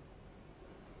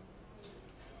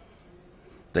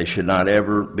 They should not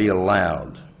ever be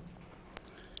allowed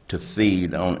to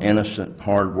feed on innocent,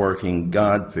 hard-working,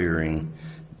 God-fearing,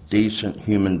 decent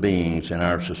human beings in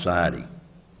our society.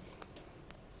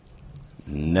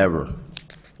 Never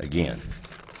again.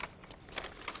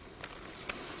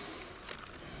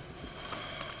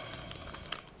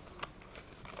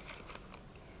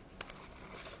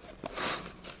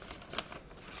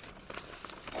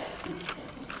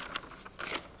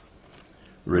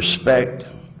 Respect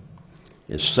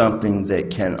is something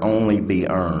that can only be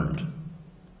earned.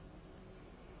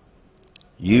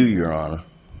 You, Your Honor,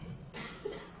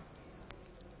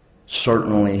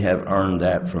 certainly have earned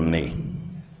that from me.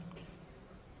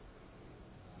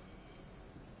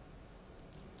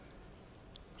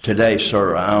 Today,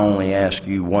 sir, I only ask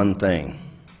you one thing.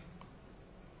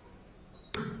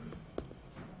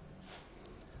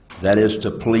 That is to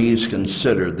please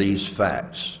consider these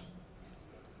facts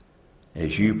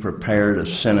as you prepare to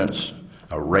sentence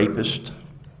a rapist,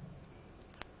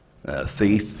 a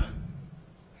thief,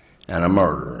 and a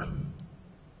murderer.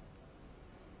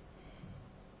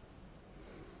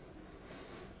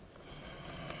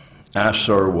 I,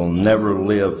 sir, will never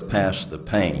live past the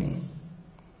pain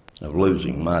of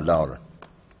losing my daughter.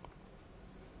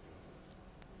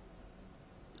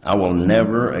 I will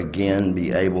never again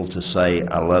be able to say,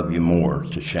 I love you more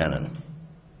to Shannon.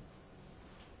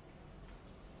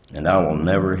 And I will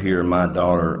never hear my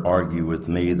daughter argue with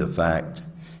me the fact,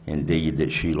 indeed, that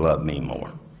she loved me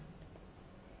more.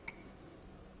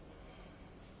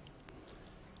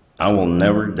 I will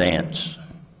never dance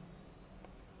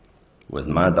with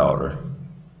my daughter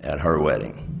at her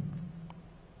wedding.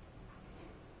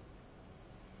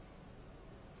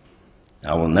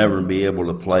 I will never be able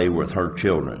to play with her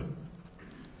children,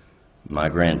 my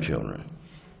grandchildren.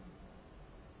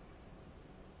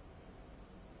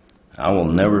 I will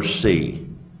never see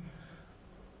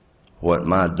what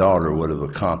my daughter would have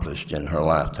accomplished in her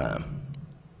lifetime.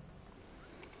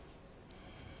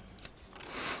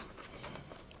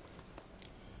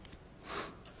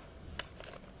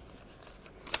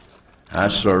 I,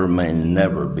 sir, may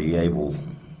never be able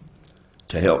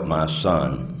to help my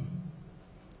son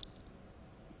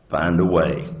find a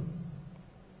way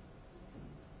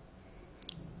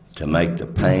to make the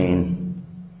pain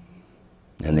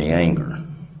and the anger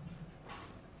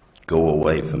go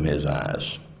away from his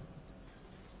eyes.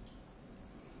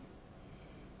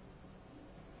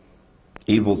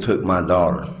 Evil took my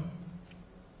daughter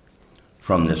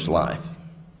from this life.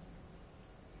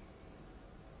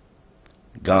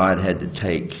 God had to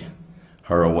take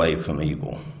her away from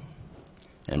evil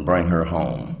and bring her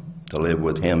home to live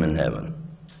with him in heaven.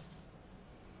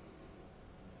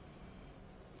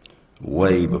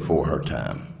 Way before her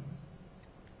time.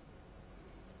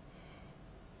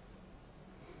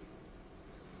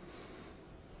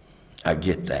 I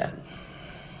get that.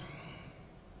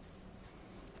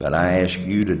 But I ask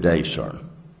you today, sir,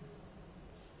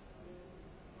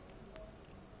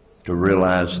 to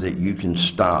realize that you can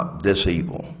stop this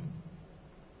evil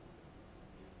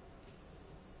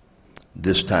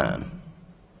this time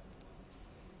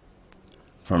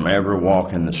from ever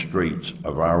walking the streets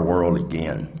of our world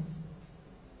again.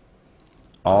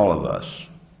 All of us,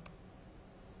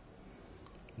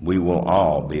 we will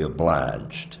all be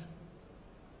obliged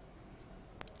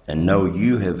and know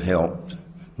you have helped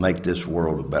make this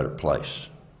world a better place.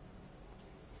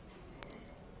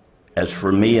 As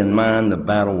for me and mine, the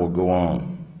battle will go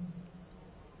on.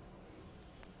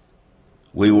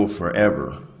 We will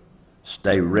forever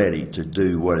stay ready to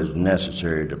do what is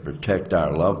necessary to protect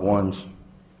our loved ones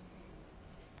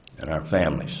and our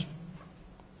families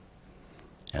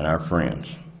and our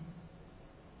friends.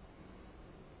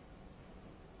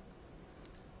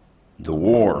 The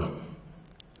war,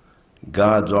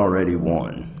 God's already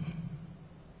won.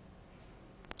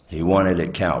 He won it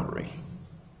at Calvary.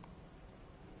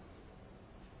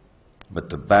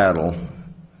 But the battle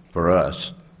for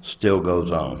us still goes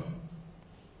on.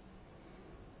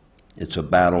 It's a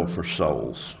battle for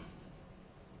souls.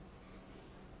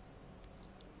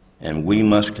 And we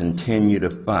must continue to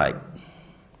fight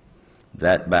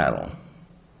that battle.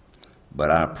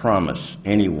 But I promise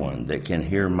anyone that can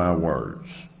hear my words,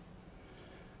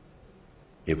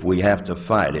 if we have to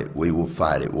fight it, we will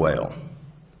fight it well.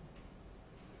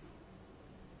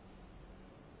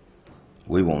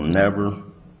 We will never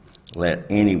let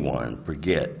anyone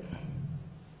forget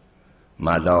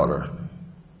my daughter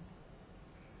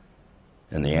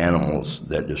and the animals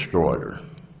that destroyed her.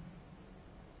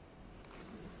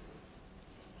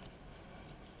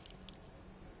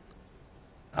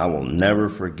 I will never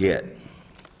forget,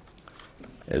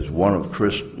 as one of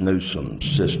Christian-Newsom's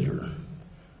sister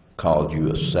called you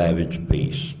a savage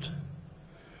beast,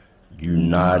 you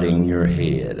nodding your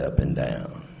head up and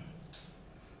down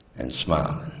and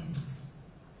smiling.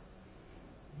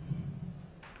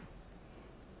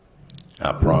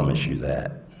 I promise you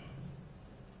that.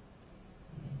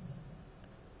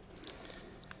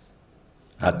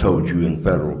 I told you in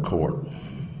federal court,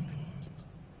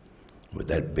 with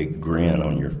that big grin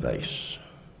on your face,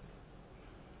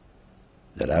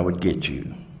 that I would get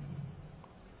you.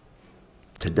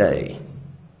 Today,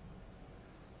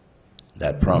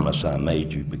 that promise I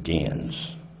made you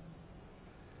begins.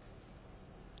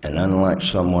 And unlike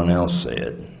someone else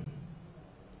said,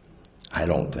 I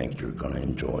don't think you're going to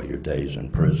enjoy your days in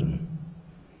prison.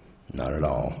 Not at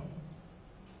all.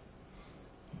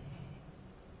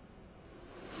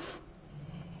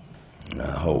 And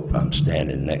I hope I'm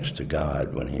standing next to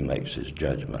God when he makes his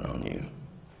judgment on you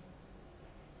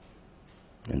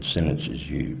and sentences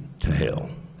you to hell.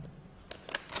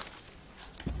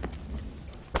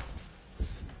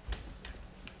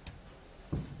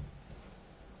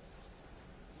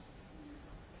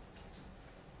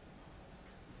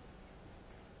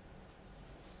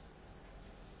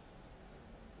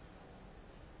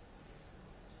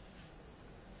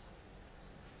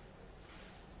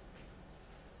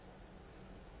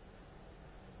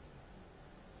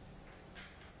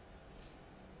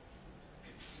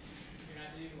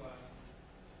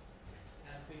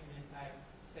 Have a quick impact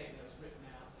statement that was written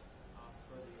out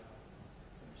for the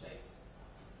from Chase,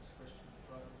 his Christian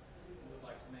brother. We would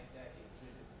like to make that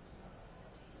exhibit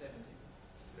 17.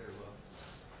 Very well.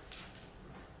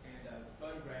 And the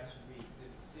photographs would be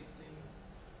exhibit 16.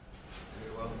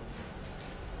 Very well.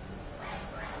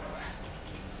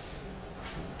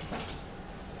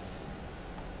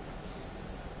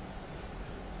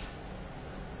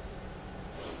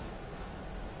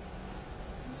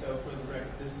 And so for the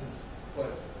record, this is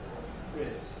what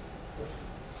Chris,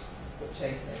 what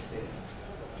Chase has said.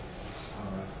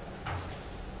 All right.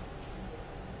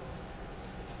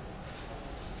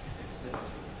 It's 17.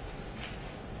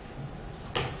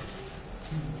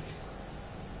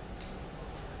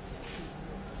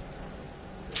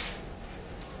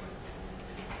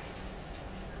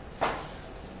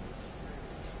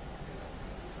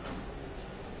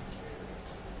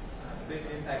 The big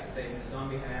impact statement is on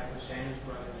behalf of Shannon's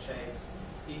brother, Chase.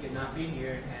 He could not be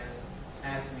here and has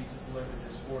asked me to deliver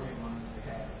this for him on his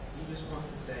behalf. He just wants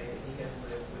to say that he has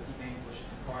lived with the anguish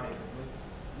and heartache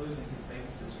of losing his baby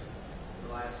sister for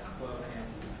the last 12 and a half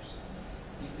years.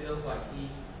 He feels like he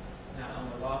not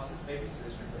only lost his baby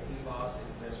sister, but he lost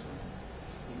his best friend.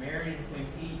 He married, and when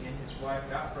he and his wife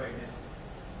got pregnant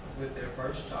with their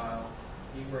first child,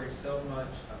 he worried so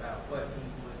much about what he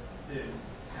would do,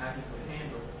 how he would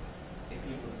handle if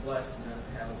he was blessed enough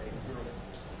to have a baby girl.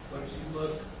 What if she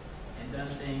looked and done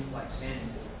things like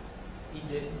Shannon did? He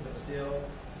didn't, but still,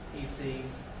 he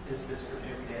sees his sister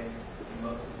every day in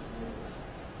both of his boys.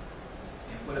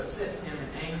 And what upsets him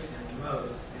and angers him the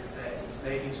most is that his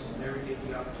babies will never get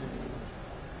the opportunity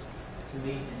to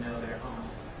meet and know their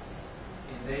aunt.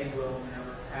 And they will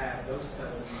never have those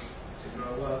cousins to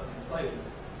grow up and play with.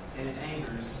 And it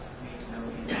angers me to no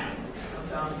end.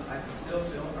 Sometimes I can still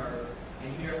feel her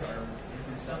and hear her, and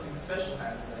when something special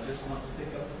happens, I just want to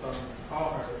pick up the phone and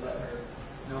call her and let her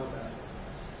know about it.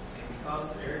 And because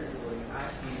of Eric Boyd, I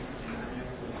can't and I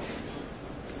never will again.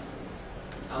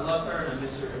 I love her and I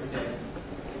miss her every day.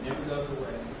 It never goes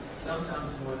away,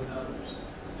 sometimes more than others.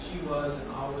 She was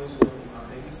and always will be my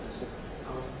baby sister.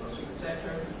 I was supposed to protect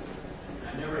her, and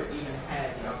I never even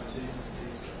had the opportunity to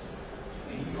do so.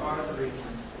 And you are the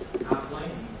reason I blame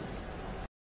you.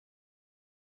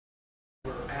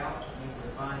 We're out and you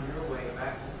will find your way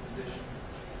back to the position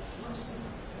once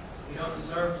more. You don't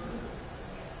deserve to live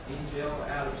in jail or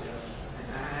out of jail, and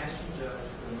I ask you, Judge,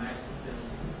 for the maximum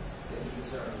penalty that he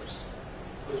deserves,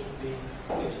 which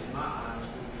in my eyes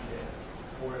would be death,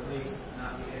 or at least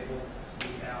not be able to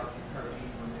be out and hurt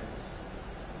anyone else.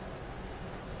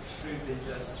 Truth and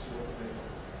justice will prevail.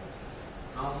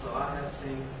 Also, I have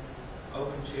seen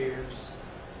open chairs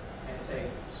at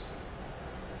tables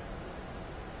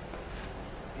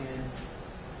and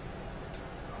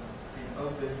an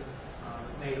open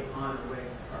maid of honor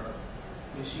waiting for her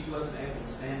when she wasn't able to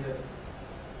stand up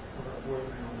for her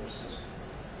boyfriend or her sister.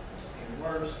 And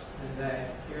worse than that,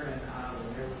 Karen and I will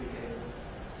never be able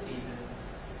to even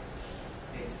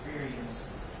experience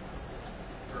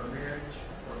her marriage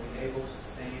or be able to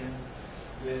stand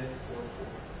with or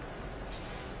for.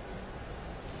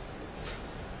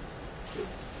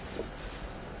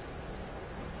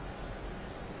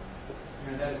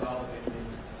 And that is all that they did.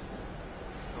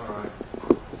 All right.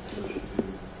 Motion to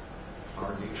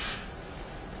argue.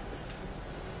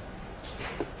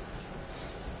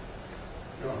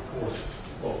 Of course,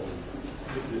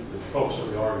 the focus of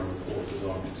the argument, of course, is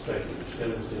on consecutive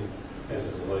sentencing as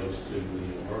it relates to the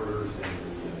murders and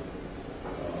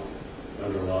the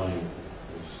underlying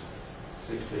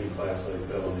 16 Class A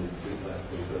felonies and 2 Class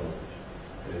B felonies.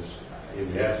 As in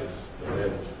the absence of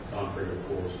evidence contrary, of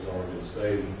course, has already been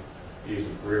stated, he is a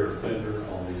career offender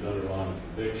on these underlying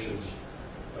convictions.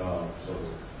 So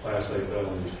Class A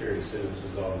felonies carry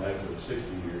sentences automatically 60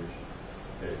 years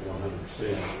at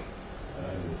 100%.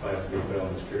 And the Class B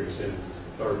felonies carry sentences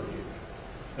of 30 years.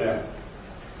 Now,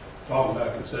 talking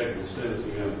about consecutive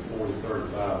sentencing under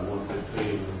 4035 and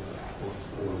 115, of course, the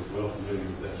court is well familiar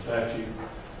with that statute,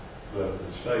 but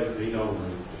the state need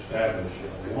only establish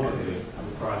one of the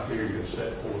criteria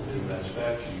set forth in that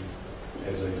statute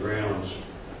as a grounds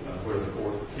where the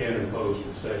court can impose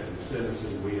consecutive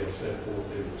sentencing. We have set forth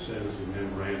in the sentencing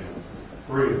memorandum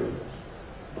 3 of those.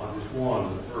 Not just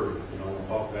one, but 3. We'll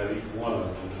talk about each one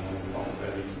of them, and we'll talk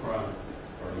about each crime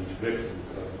or each victim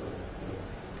of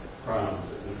crimes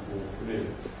that this court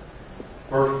committed.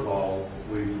 First of all,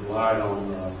 we relied on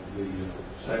the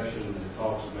section that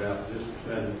talks about this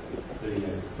defendant being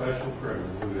a professional criminal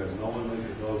who has knowingly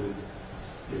devoted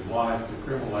his life to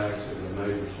criminal acts as a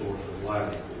major source of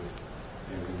livelihood.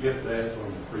 And we get that from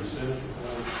the pre-sentence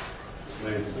report. This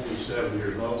man is 47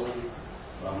 years old.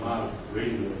 By my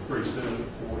reading of the pre-sentence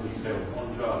report, he's held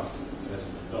one job as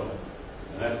an adult.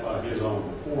 And that's by his own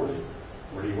reporting,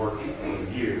 where he worked for a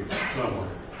year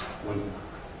somewhere when,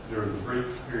 during the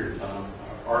brief period of time,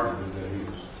 arguing that he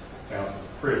was out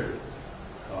of prison.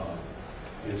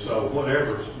 And so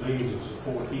whatever means of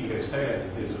support he has had in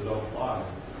his adult life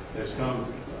has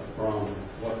come from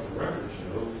what the record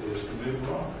shows is committed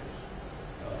robberies.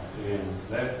 And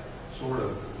that sort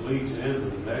of leads into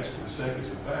the next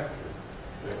consecutive factor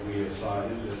that we have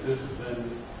cited, that this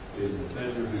defendant is an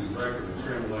offender whose record of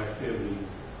criminal activity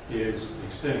is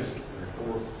extensive.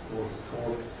 Therefore, the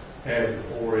court had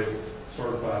before it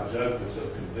certified judgments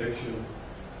of conviction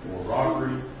for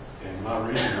robbery, and my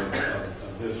reading of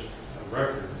this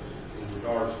record in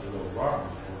regards to those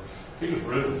robberies were he was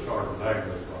originally charged with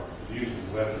aggravated robbery, using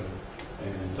a weapon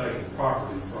and taking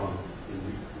property from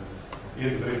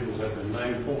individuals that have been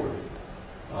named for it.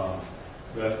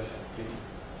 But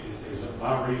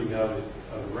my reading of it,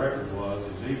 of the record was,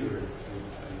 is either a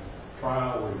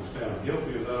trial where he was found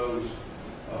guilty of those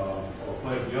or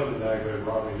pled guilty to aggravated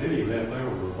robbery. In any event, they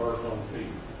were reversed on the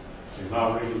feet. And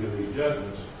my reading of these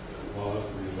judgments was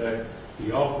to the effect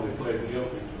he ultimately pled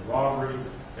guilty to robbery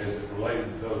as it related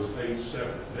to those 8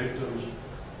 separate victims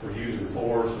for using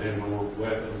force and/or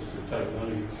weapons to take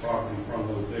money, property from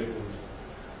those victims.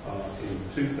 In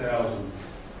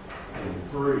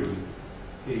 2003,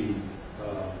 he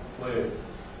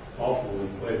ultimately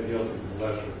pled guilty to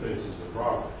lesser offenses of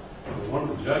robbery. But one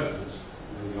of the judges,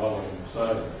 and we all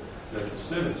decided that the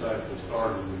sentence actually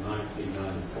started in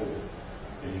 1994,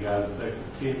 and he got an effective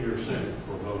 10-year sentence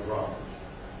for those robberies.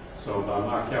 So by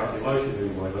my calculation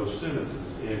anyway, those sentences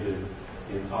ended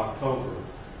in October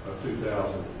of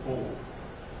 2004.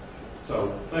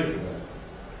 So think about it.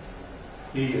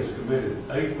 He has committed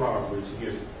 8 robberies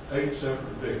against 8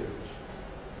 separate victims.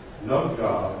 No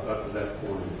job up to that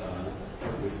point in time,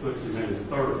 which puts him in his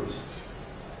 30s.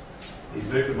 He's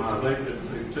victimized,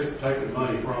 they've taken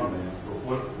money from them for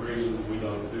what reason we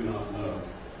do not know.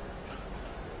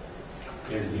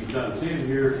 And he's done 10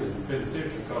 years in the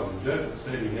penitentiary because the judge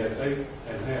said he had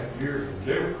 8.5 years of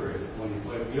jail credit when he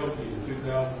pled guilty in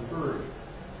 2003.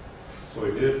 So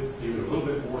he did even a little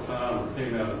bit more time and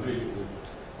came out immediately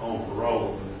on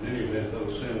parole, but in any event,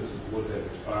 those sentences would have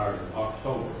expired in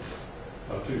October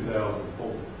of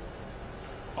 2004.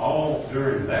 All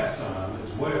during that time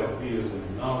as well, he is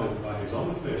acknowledged by his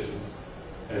own admission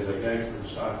as a gangster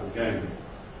disciple gangster.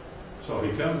 So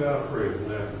he comes out of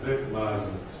prison after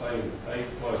victimizing, say,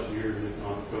 8+ years, if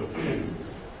not 10 years,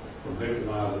 from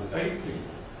victimizing 8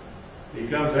 people. He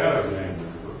comes out of gang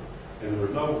member, and there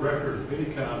was no record of any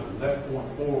kind from that point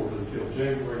forward until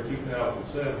January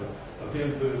 2007 of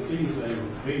him doing anything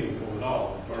meaningful at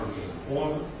all in terms of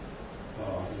employment,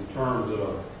 in terms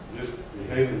of just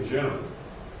behavior in general.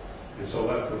 And so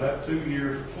that for that 2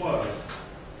 years plus,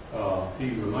 he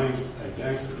remains a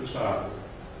gangster disciple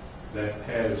that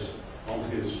has on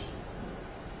his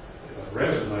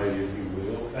resume, if you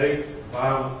will, 8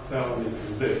 violent felony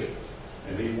convictions.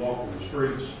 And he walked the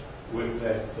streets with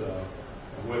that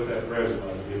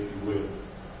resume, if you will.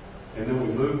 And then we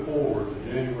move forward to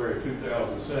January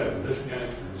 2007, this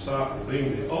gangster disciple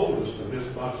being the oldest of this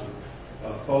bunch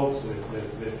of folks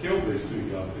that killed these 2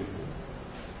 young people.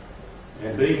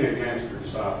 And being a gangster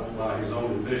disciple by his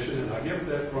own admission, and I get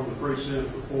that from the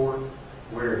pre-sentence report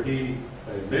where he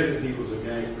admitted he was a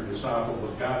gangster disciple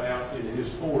but got out in his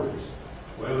 40s.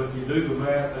 Well, if you do the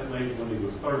math, that means when he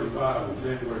was 35 in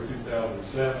January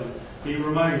 2007, he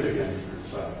remained a gangster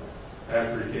disciple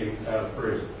after he came out of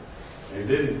prison. And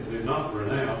did not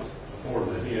renounce,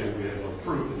 according to him, we have no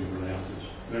proof that he renounced his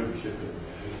membership in the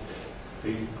gang.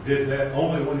 He did that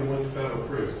only when he went to federal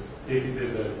prison, if he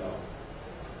did that at all.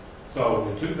 So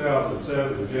in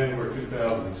 2007, in January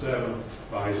 2007,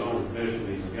 by his own admission,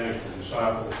 he's a gangster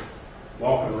disciple,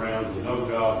 walking around with no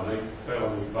job and 8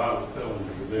 violent felony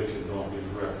convictions on his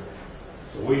record.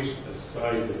 So we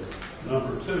say that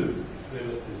number 2 is a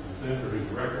defender whose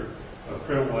record of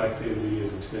criminal activity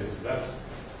is extensive.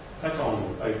 That's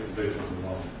on the 8 convictions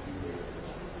alone.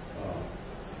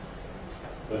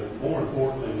 But more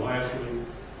importantly and lastly,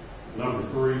 number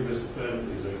 3, this defendant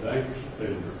is a dangerous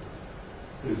offender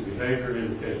whose behavior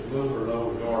indicates little or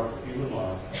no regard for human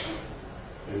life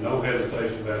and no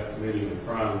hesitation about committing a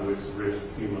crime in which the risk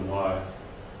of human life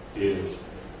is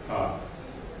high.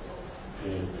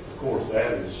 And of course,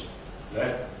 that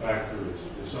factor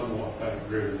is somewhat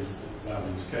fact-driven by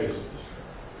these cases.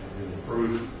 And the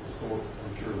proof, the court,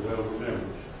 I'm sure well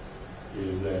remembers,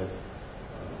 is that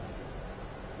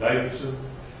Davidson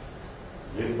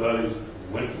and his buddies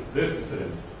went to this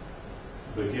defendant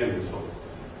to begin this whole thing.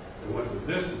 They went to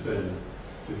this defendant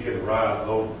to get a ride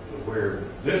over to where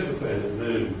this defendant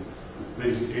knew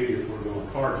these idiots were going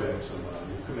to carjack somebody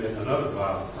and commit another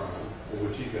violent crime for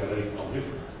which he got 8 on his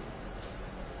record.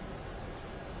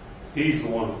 He's the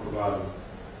one that provided the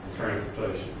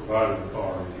transportation, provided the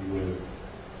car, if you will,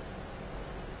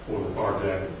 for the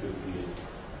carjacking to begin.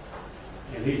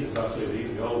 And he, as I said,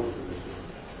 he's the oldest of this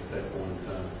at that point in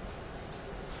time.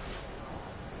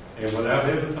 And without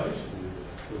hesitation,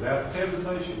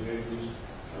 gave these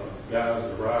guys a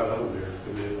ride over there to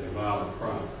commit a violent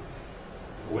crime.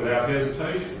 Without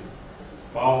hesitation,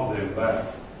 followed them back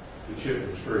to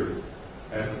Chipman Street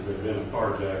after there had been a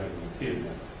carjacking and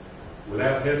kidnapping.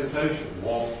 Without hesitation,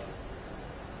 walked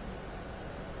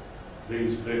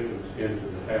these victims into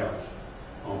the house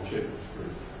on Chipman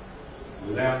Street.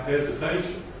 Without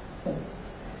hesitation,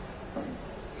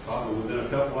 probably within a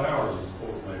couple hours, as the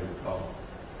court may recall,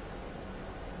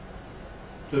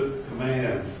 took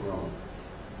command from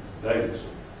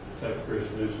Davidson to take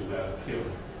christian-newsom out and kill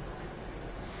him.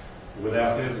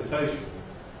 Without hesitation,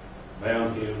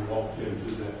 bound him, walked him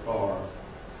to that car,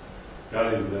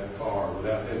 got into that car.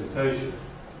 Without hesitation,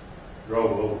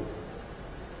 drove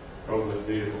that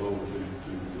vehicle over to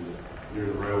near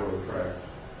the railroad tracks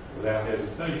without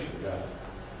hesitation, got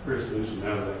Christian-Newsom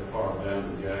out of that car,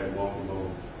 down the gag, and walked him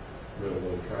over the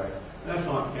railroad track. That's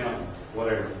not counting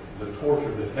whatever, the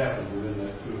torture that happened within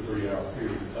that 2 or 3 hour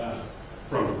period of time,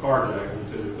 from the carjacking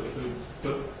until they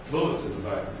put bullets in the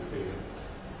back of his head,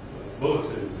 bullets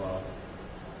in his body.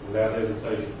 Without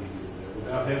hesitation, he did that.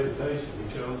 Without hesitation, he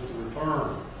chose to return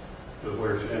to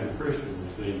where Shannon Christian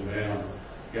was being bound,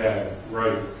 gagged,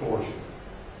 raped, tortured,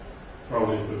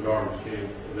 thrown into a garbage can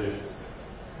condition.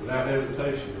 Without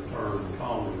hesitation, returned and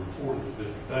calmly reported that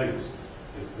Mr. Davis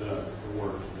has done the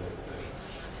words of that day.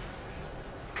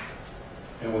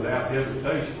 And without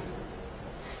hesitation,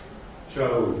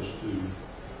 chose to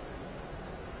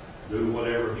do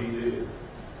whatever he did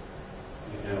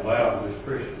and allowed Miss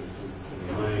Christian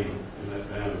to remain in that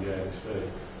bound and gagged state,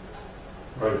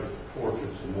 raped,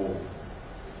 tortured some more,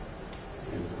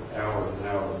 and for hours and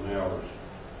hours and hours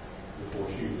before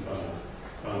she was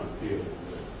finally killed.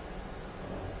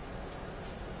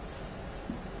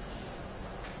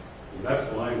 And that's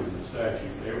the language of the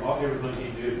statute. Everything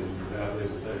he did was without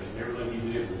hesitation. Everything he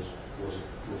did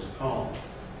was calm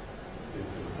and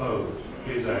composed.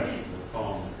 His actions were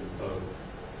calm and composed.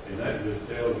 And that just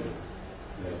tells you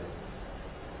that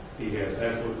he has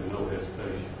absolutely no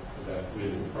hesitation about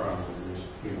committing the crimes of this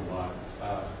human life.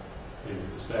 And it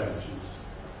establishes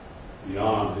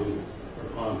beyond any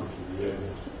preponderance of the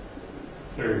evidence,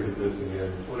 clear convincing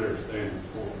evidence, whatever standard the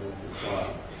court wants to apply,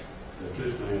 that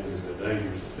this man is a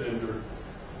dangerous offender,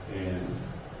 and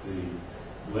the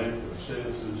length of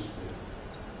sentences,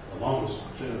 the longest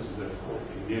sentences that the court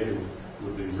can give him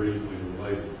would be reasonably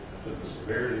related to the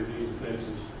severity of these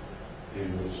offenses and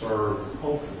will serve,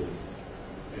 hopefully,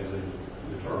 as a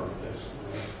deterrent. That's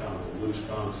kind of a loose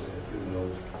concept. Who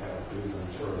knows how who's going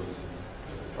to serve as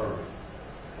a deterrent.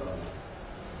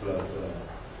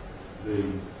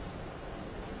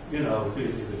 If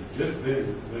it had just been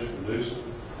Mr. Newsom,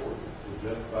 the court would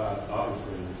justify,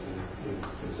 obviously, in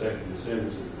consecutive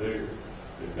sentences there.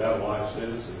 They've got a life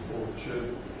sentence, and the court should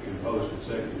impose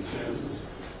consecutive sentences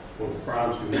for the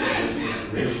crimes committed against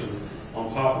Mr. Newsom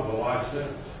on top of the life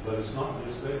sentence. But it's not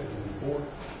just that. In the court,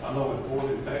 I know in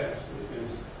court in past,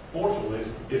 fortunately,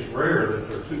 it's rare that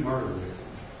there are 2 murder victims.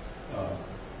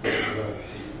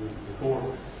 The court,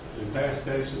 in past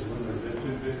cases, when there have been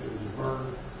 2 victims of murder,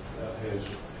 has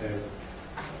had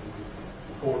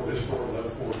this court and other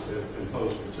courts have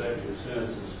imposed consecutive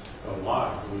sentences of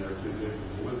life when there are 2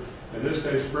 victims. In this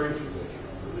case, springs from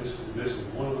this. This is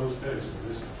one of those cases.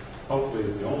 This hopefully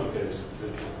is the only case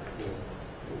that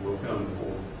will come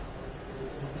before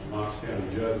Knox County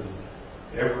judgment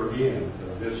ever again.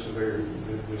 This severity,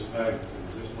 this magnitude,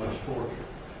 this much torture,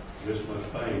 this much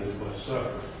pain, this much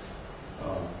suffering.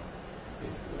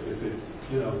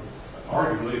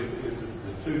 Arguably,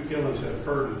 if the 2 killings had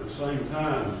occurred at the same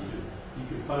time, you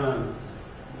could find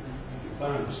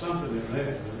something in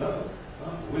that. No,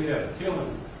 we had a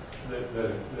killing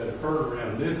that occurred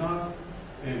around midnight,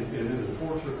 and then the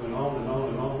torture went on and on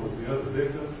and on with the other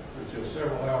victims until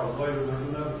several hours later there's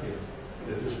another killing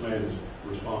that this man is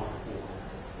responsible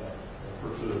for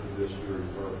pursuant to this jury's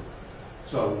verdict.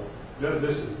 So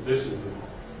this is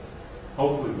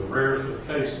hopefully the rarest of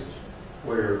cases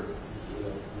where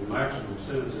the maximum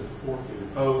sentence that the court can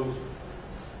impose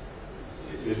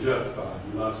is justified.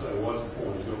 You might say, what's the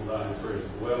point? He's going to die in prison.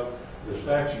 Well, the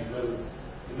statute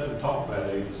doesn't talk about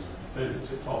ages of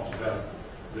defendants. It talks about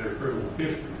their criminal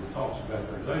history. It talks about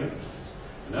their dangerousness.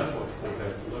 And that's what the court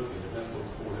has to look at, and that's what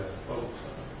the court has to focus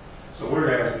on. So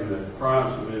we're asking that the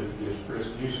crimes committed against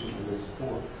Christian-Newsom, which the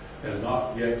court has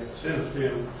not yet sentenced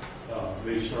him,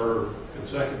 be served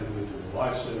consecutively to the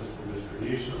life sentence for Mr.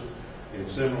 Newsom, and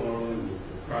similarly with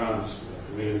the crimes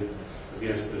committed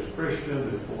against Ms.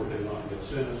 Christian, the court has not yet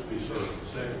sentenced, be served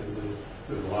consecutively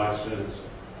to the life sentence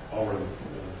already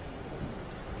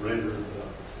rendered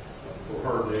for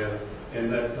her death,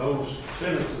 and that those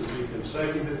sentences be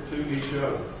consecutive to each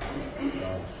other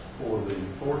for the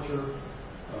torture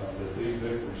that these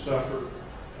victims suffered.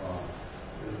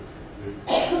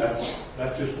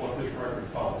 That's just what this record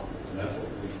calls for, and that's what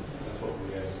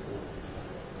we ask for.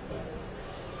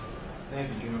 Thank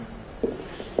you, Jim.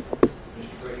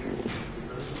 Mr. Frazier, yes, sir.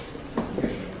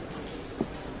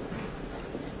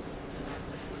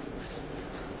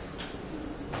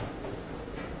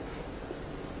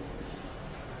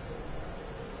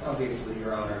 Obviously,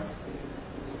 Your Honor,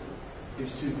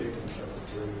 there's 2 victims of the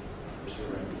jury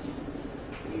proceedings.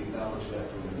 We acknowledge that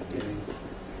from the beginning,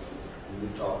 and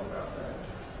we've talked about that.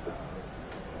 But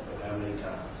how many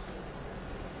times?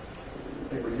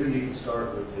 I think we do need to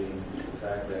start with the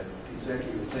fact that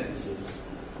consecutive sentences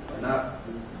are not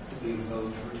to be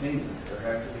imposed routinely. There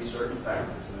have to be certain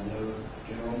factors, and I know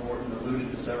General Morton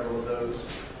alluded to several of those.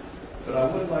 But I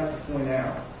would like to point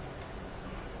out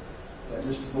that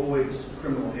Mr. Boyd's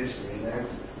criminal history, and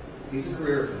he's a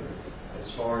career offender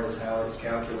as far as how it's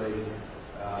calculated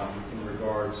in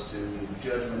regards to the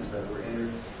judgments that were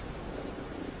entered.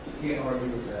 Can't argue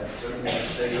with that. Certainly the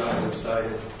state also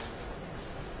cited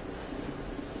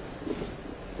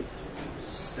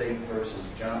State versus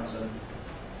Johnson,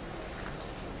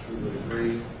 which we would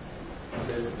agree. It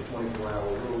says that the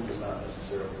 24-hour rule does not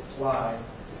necessarily apply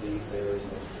to these. There is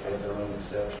have their own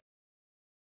exception,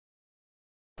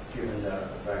 given the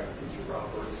fact that these are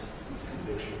robberies, these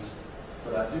convictions.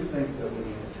 But I do think that we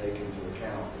need to take into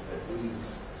account that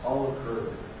these all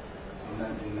occurred in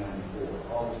 1994,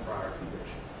 all his prior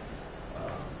convictions.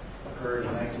 Occurred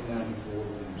in 1994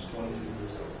 when he was 22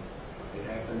 years old. It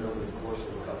happened over the course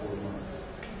of a couple of months.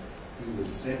 He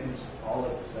was sentenced all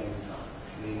at the same time,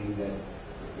 meaning that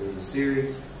there was a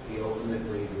series. He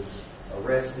ultimately was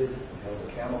arrested and held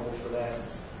accountable for that.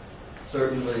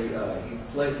 Certainly, he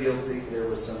pled guilty. There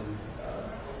was some,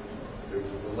 there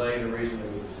was a delay. The reason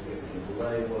there was a significant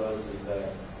delay was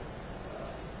that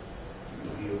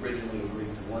he originally agreed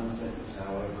to one sentence.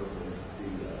 However,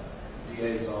 the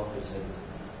DA's office had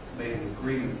made an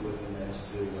agreement with him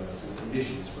as to some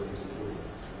conditions for his plea,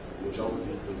 which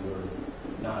ultimately were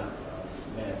not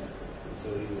met. And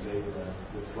so he was able to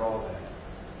withdraw that.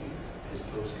 His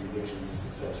post-conviction was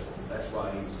successful. That's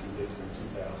why he was convicted in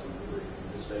 2003.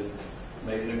 The state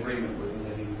made an agreement with him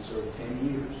that he would serve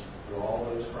 10 years for all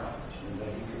those crimes and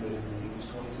that he committed when he was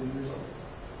 22 years old.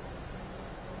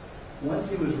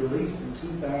 Once he was released in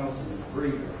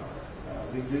 2003,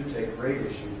 we do take great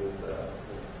issue with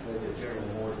General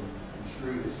Morton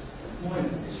construed his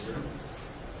employment history.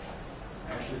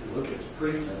 Actually, if you look at his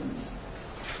pre-sentence,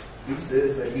 he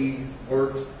says that he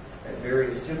worked at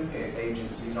various temp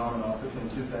agencies on and off between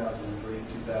 2003 and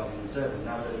 2007.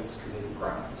 Not that he was committing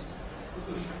crimes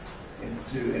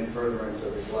in furtherance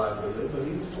of his livelihood, but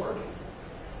he was working.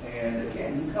 And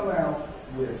again, you come out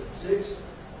with 6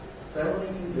 felony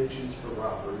convictions for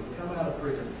robbery. You come out of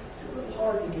prison, it's a little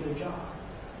hard to get a job.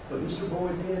 But Mr.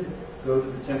 Boyd did go to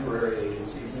the temporary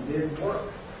agencies and did work.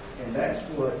 And that's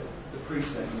what the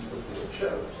pre-sentence report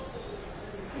shows.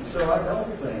 And so I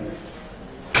don't think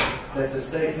that the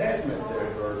state has met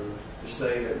their burden to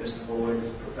say that Mr. Boyd is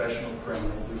a professional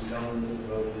criminal who's known to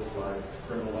devote his life to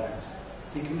criminal acts.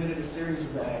 He committed a series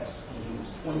of acts when he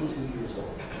was 22 years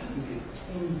old. He did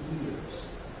 10 years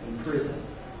in prison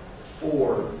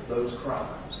for those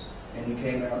crimes. And he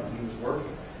came out and he was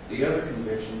working. The other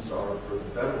convictions are for the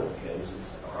federal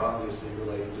cases, are obviously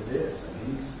related to this. And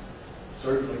he's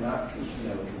certainly not,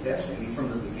 contesting. He, from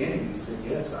the beginning, he said,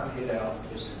 yes, I hit out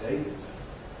Mr. Davidson.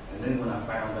 And then when I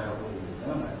found out what he had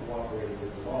done, I cooperated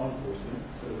with the law enforcement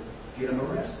to get him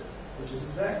arrested, which is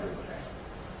exactly what happened.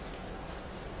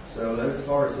 So as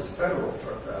far as his federal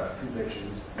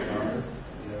convictions,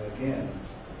 again,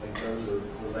 I think those are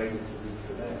related to these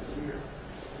events here.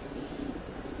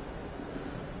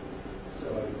 So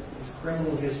his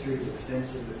criminal history is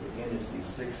extensive. Again, it's these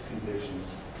 6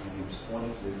 convictions, and he was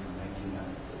 22 from 1994.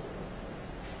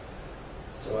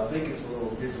 So I think it's a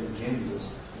little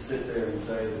disingenuous to sit there and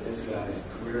say that this guy is a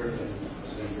career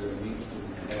offender and needs to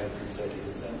have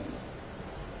consecutive sentencing.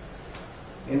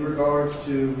 In regards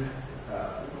to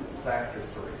factor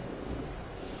 3,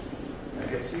 I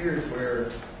guess here's where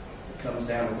it comes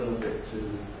down a little bit to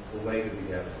the weight of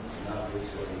the evidence, and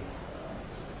obviously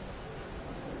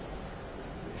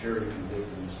the jury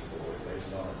convicted Mr. Boyd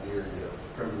based on a theory of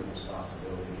criminal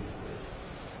responsibilities,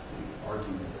 the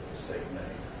argument that the state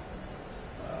made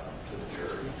to the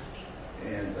jury,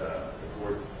 and the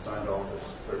court signed off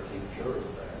as 13th juror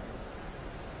of that.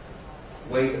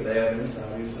 Weight of the evidence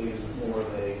obviously is more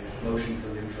of a motion for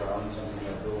new trial and something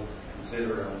that we'll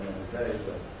consider on another day,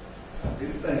 but I do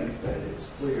think that it's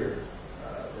clear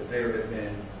that there have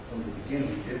been, from the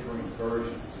beginning, differing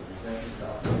versions of the things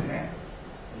about what happened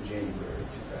in January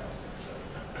 2007,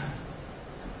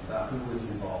 about who was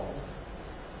involved.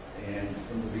 And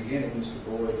from the beginning, Mr.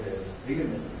 Boyd has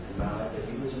vehemently denied that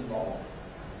he was involved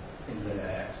in the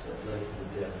acts that led to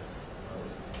the death of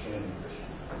Shannon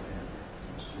Christian and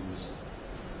Mr. Newsom.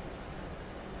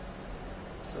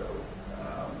 So,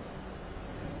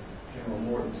 General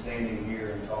Morton standing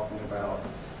here and talking about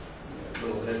a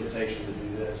little hesitation to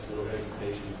do this, a little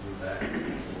hesitation to do that.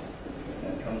 And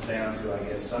that comes down to, I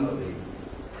guess, some of the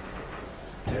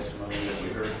testimony that we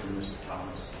heard from Mr.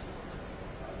 Thomas,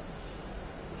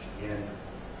 which again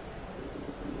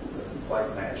doesn't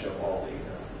quite match up all the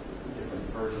different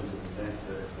versions of events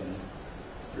that have been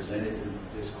presented in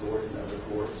this court and other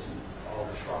courts and all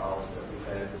the trials that we've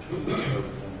had between these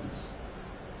co-defendants.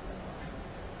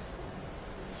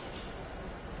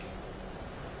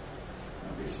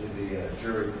 Obviously, the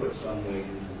jury put some weight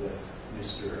into what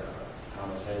Mr.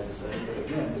 Thomas had to say, but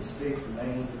again, the state's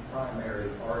main primary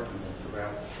argument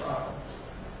throughout the trial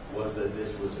was that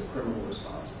this was a criminal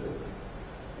responsibility,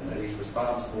 and that he's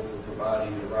responsible for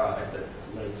providing the ride that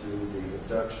led to the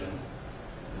abduction,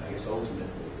 and I guess ultimately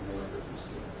the murder of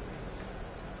Mr.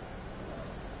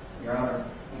 Your Honor,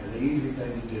 the easy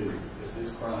thing to do is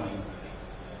this crime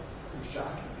is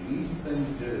shocking. The easy thing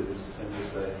to do is to simply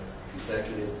say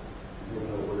consecutive. We're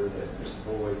going to order that Mr.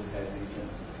 Boyd has these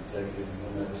sentences consecutive, and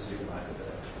we'll never see the light of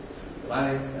that.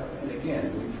 But and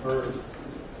again, we've heard.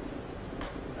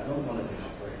 I don't want to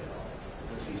downgrade at all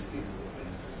what these people have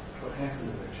been. What happened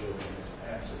to their children is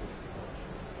absolutely horrible.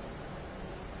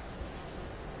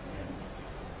 And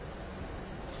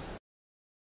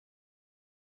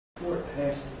the court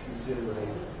has to consider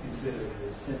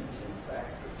the sentencing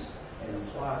factors and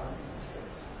apply them in this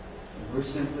case. And we're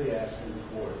simply asking the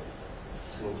court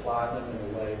to apply them in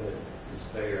a way that is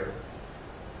fair.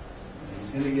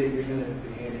 And you're going to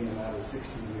be handing him out a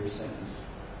 60-year sentence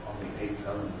on the 8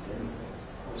 felonies anyways.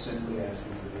 We're simply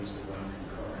asking for these to run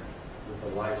concurrent with the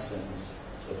life sentence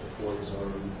that the court has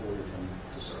already ordered him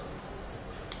to serve.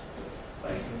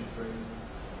 Thank you, Mr. Freeman.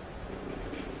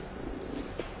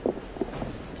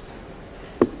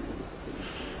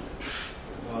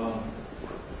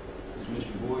 Does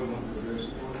Mr. Boyd want to address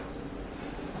the court?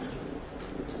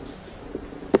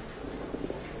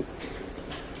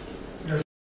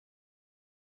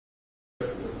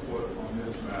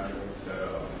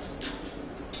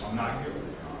 I'm not guilty,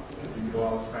 even though I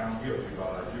was found guilty by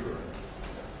a jury.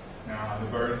 Now, the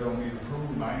burden's on me to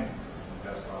prove my innocence, and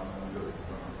that's what I'm going to do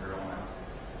from here on out.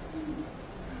 And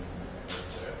that's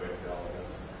basically all I got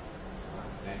to say.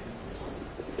 Thank you.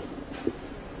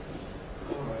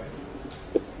 All right.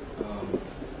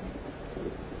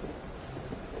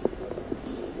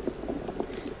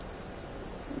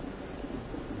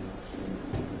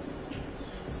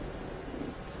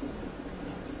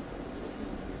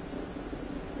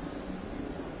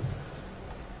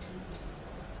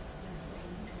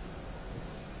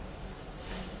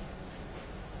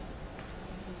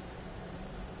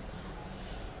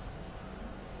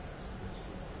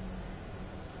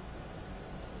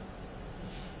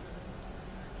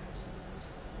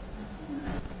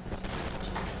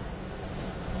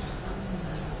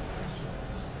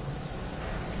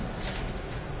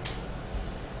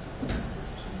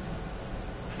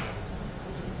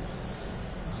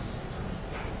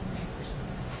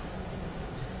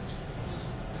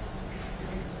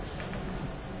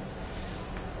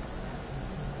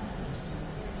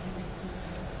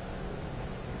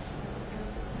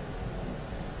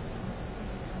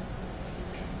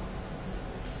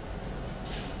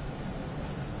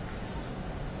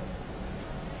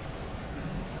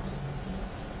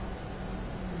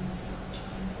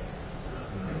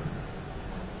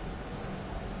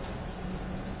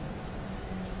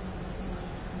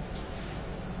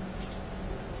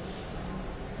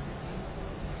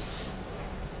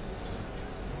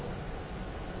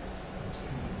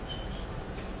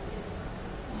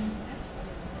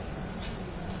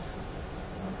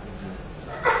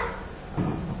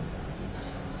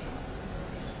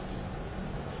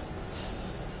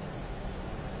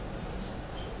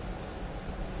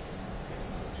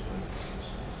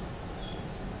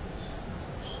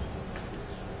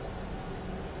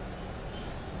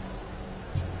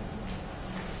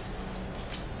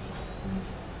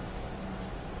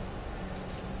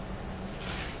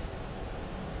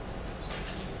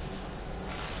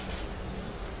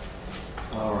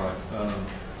 All right.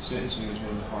 Sentencing is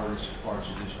one of the hardest parts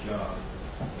of this job.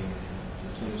 In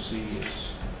Tennessee,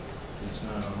 it's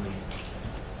not only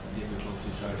difficult to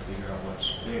try to figure out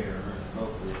what's fair or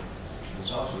appropriate,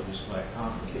 it's also just flat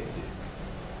complicated.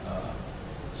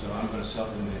 So I'm going to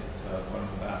supplement what I'm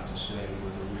about to say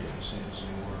with a written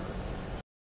sentencing order.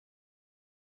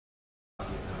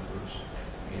 Numbers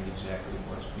and exactly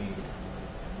what's being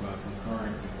run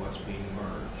concurrent and what's being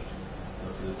merged.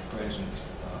 But for the present,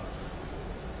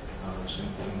 I will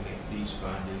simply make these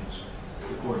findings.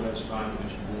 The court does find that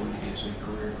Mr. Boyd is a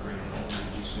career criminal and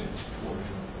will be sentenced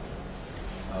accordingly.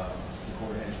 The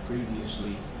court has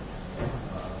previously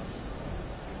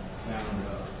found,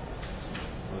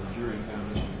 the jury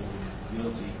found Mr. Boyd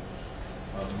guilty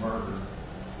of murder,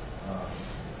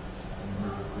 the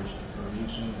murder of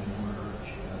Christopher-Newsom and the murder of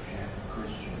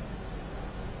Christian.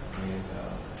 And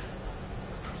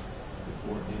the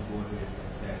court did go ahead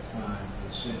at that time and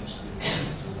sentenced him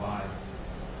to life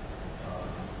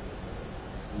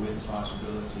with the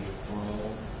possibility of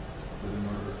parole for the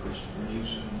murder of Christopher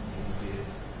Newsom, and we did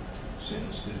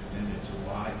sentence the defendant to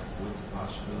life with the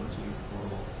possibility of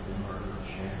parole for the murder of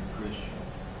Shannon Christian.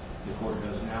 The court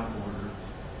does now order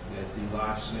that the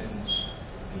life sentence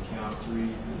in count 3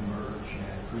 for the murder of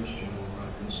Shannon Christian will run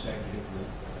consecutively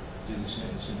to the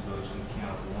sentence imposed in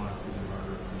count 1 for the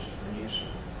murder of Christopher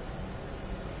Newsom.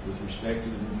 With respect to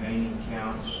the remaining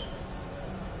counts,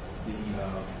 the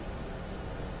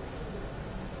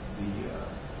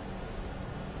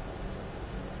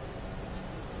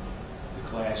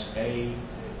Class A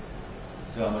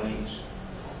felonies,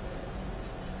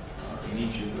 in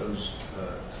each of those,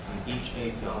 in each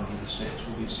A felony, the sentence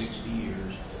will be 60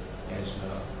 years as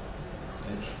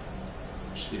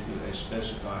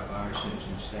specified by our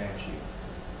sentencing statute.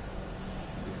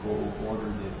 The court will order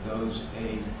that those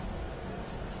A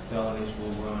felonies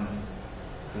will run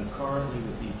concurrently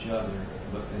with each other,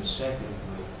 but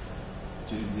consecutively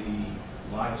to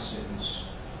the life sentence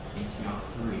in count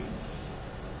 3.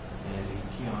 And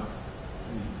in count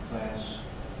 3 Class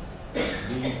B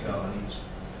felonies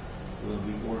will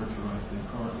be ordered to run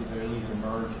concurrently. They'll either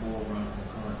merge or run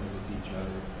concurrently with each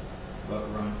other, but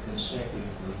run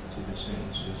consecutively to the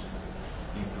sentences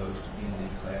imposed in the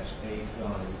Class A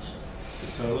felonies. The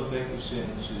total effective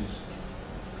sentences,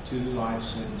 2 life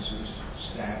sentences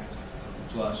stacked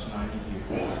plus 90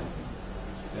 years.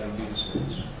 That'll be the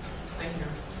sentence. Thank you.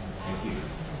 Thank you.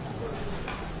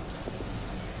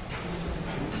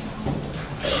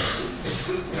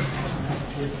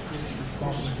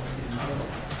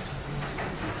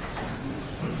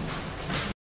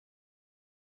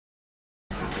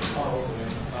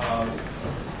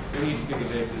 We need to pick a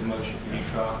date for the motion for new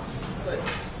trial.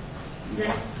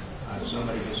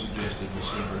 Somebody has suggested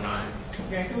December 9th.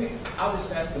 Yeah, I would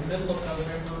just ask the middle of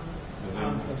November,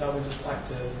 because I would just like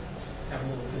to have a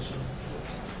little vision.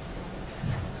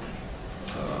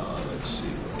 Let's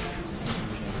see.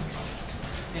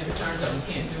 And if it turns out we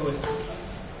can't do it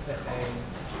that day,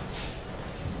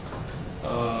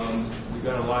 we've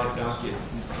got a live docket.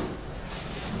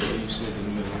 What you said in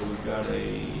the middle. We've got a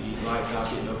live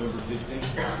docket November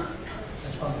 15th.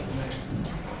 that's fine with me.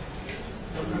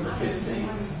 November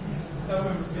 15th.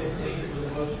 November 15th is a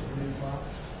motion for new trial.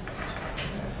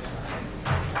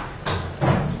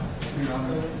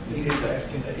 He is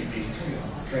asking that he be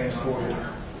transported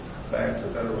back to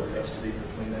federal custody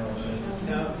between now and then.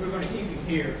 No, we're going to keep him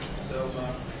here, so,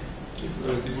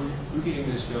 We're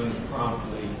getting this done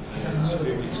promptly, and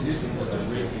it's different with a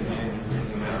written and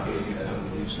written out if you come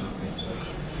to do something. So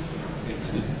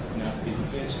now, if the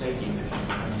fence taking it, you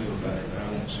can do about it, but I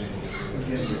won't say anything.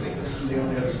 Again, the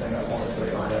only other thing I want to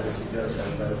say on that is he does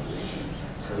have medical issues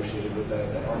associated with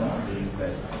that are not being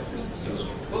met at this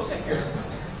facility. we'll take care of it.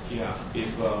 Yeah,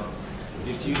 if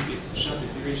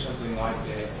there is something like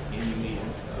that, and you need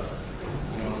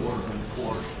an order from the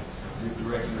court, you're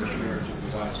directing the sheriff to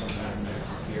provide some kind of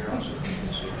medical care, I'll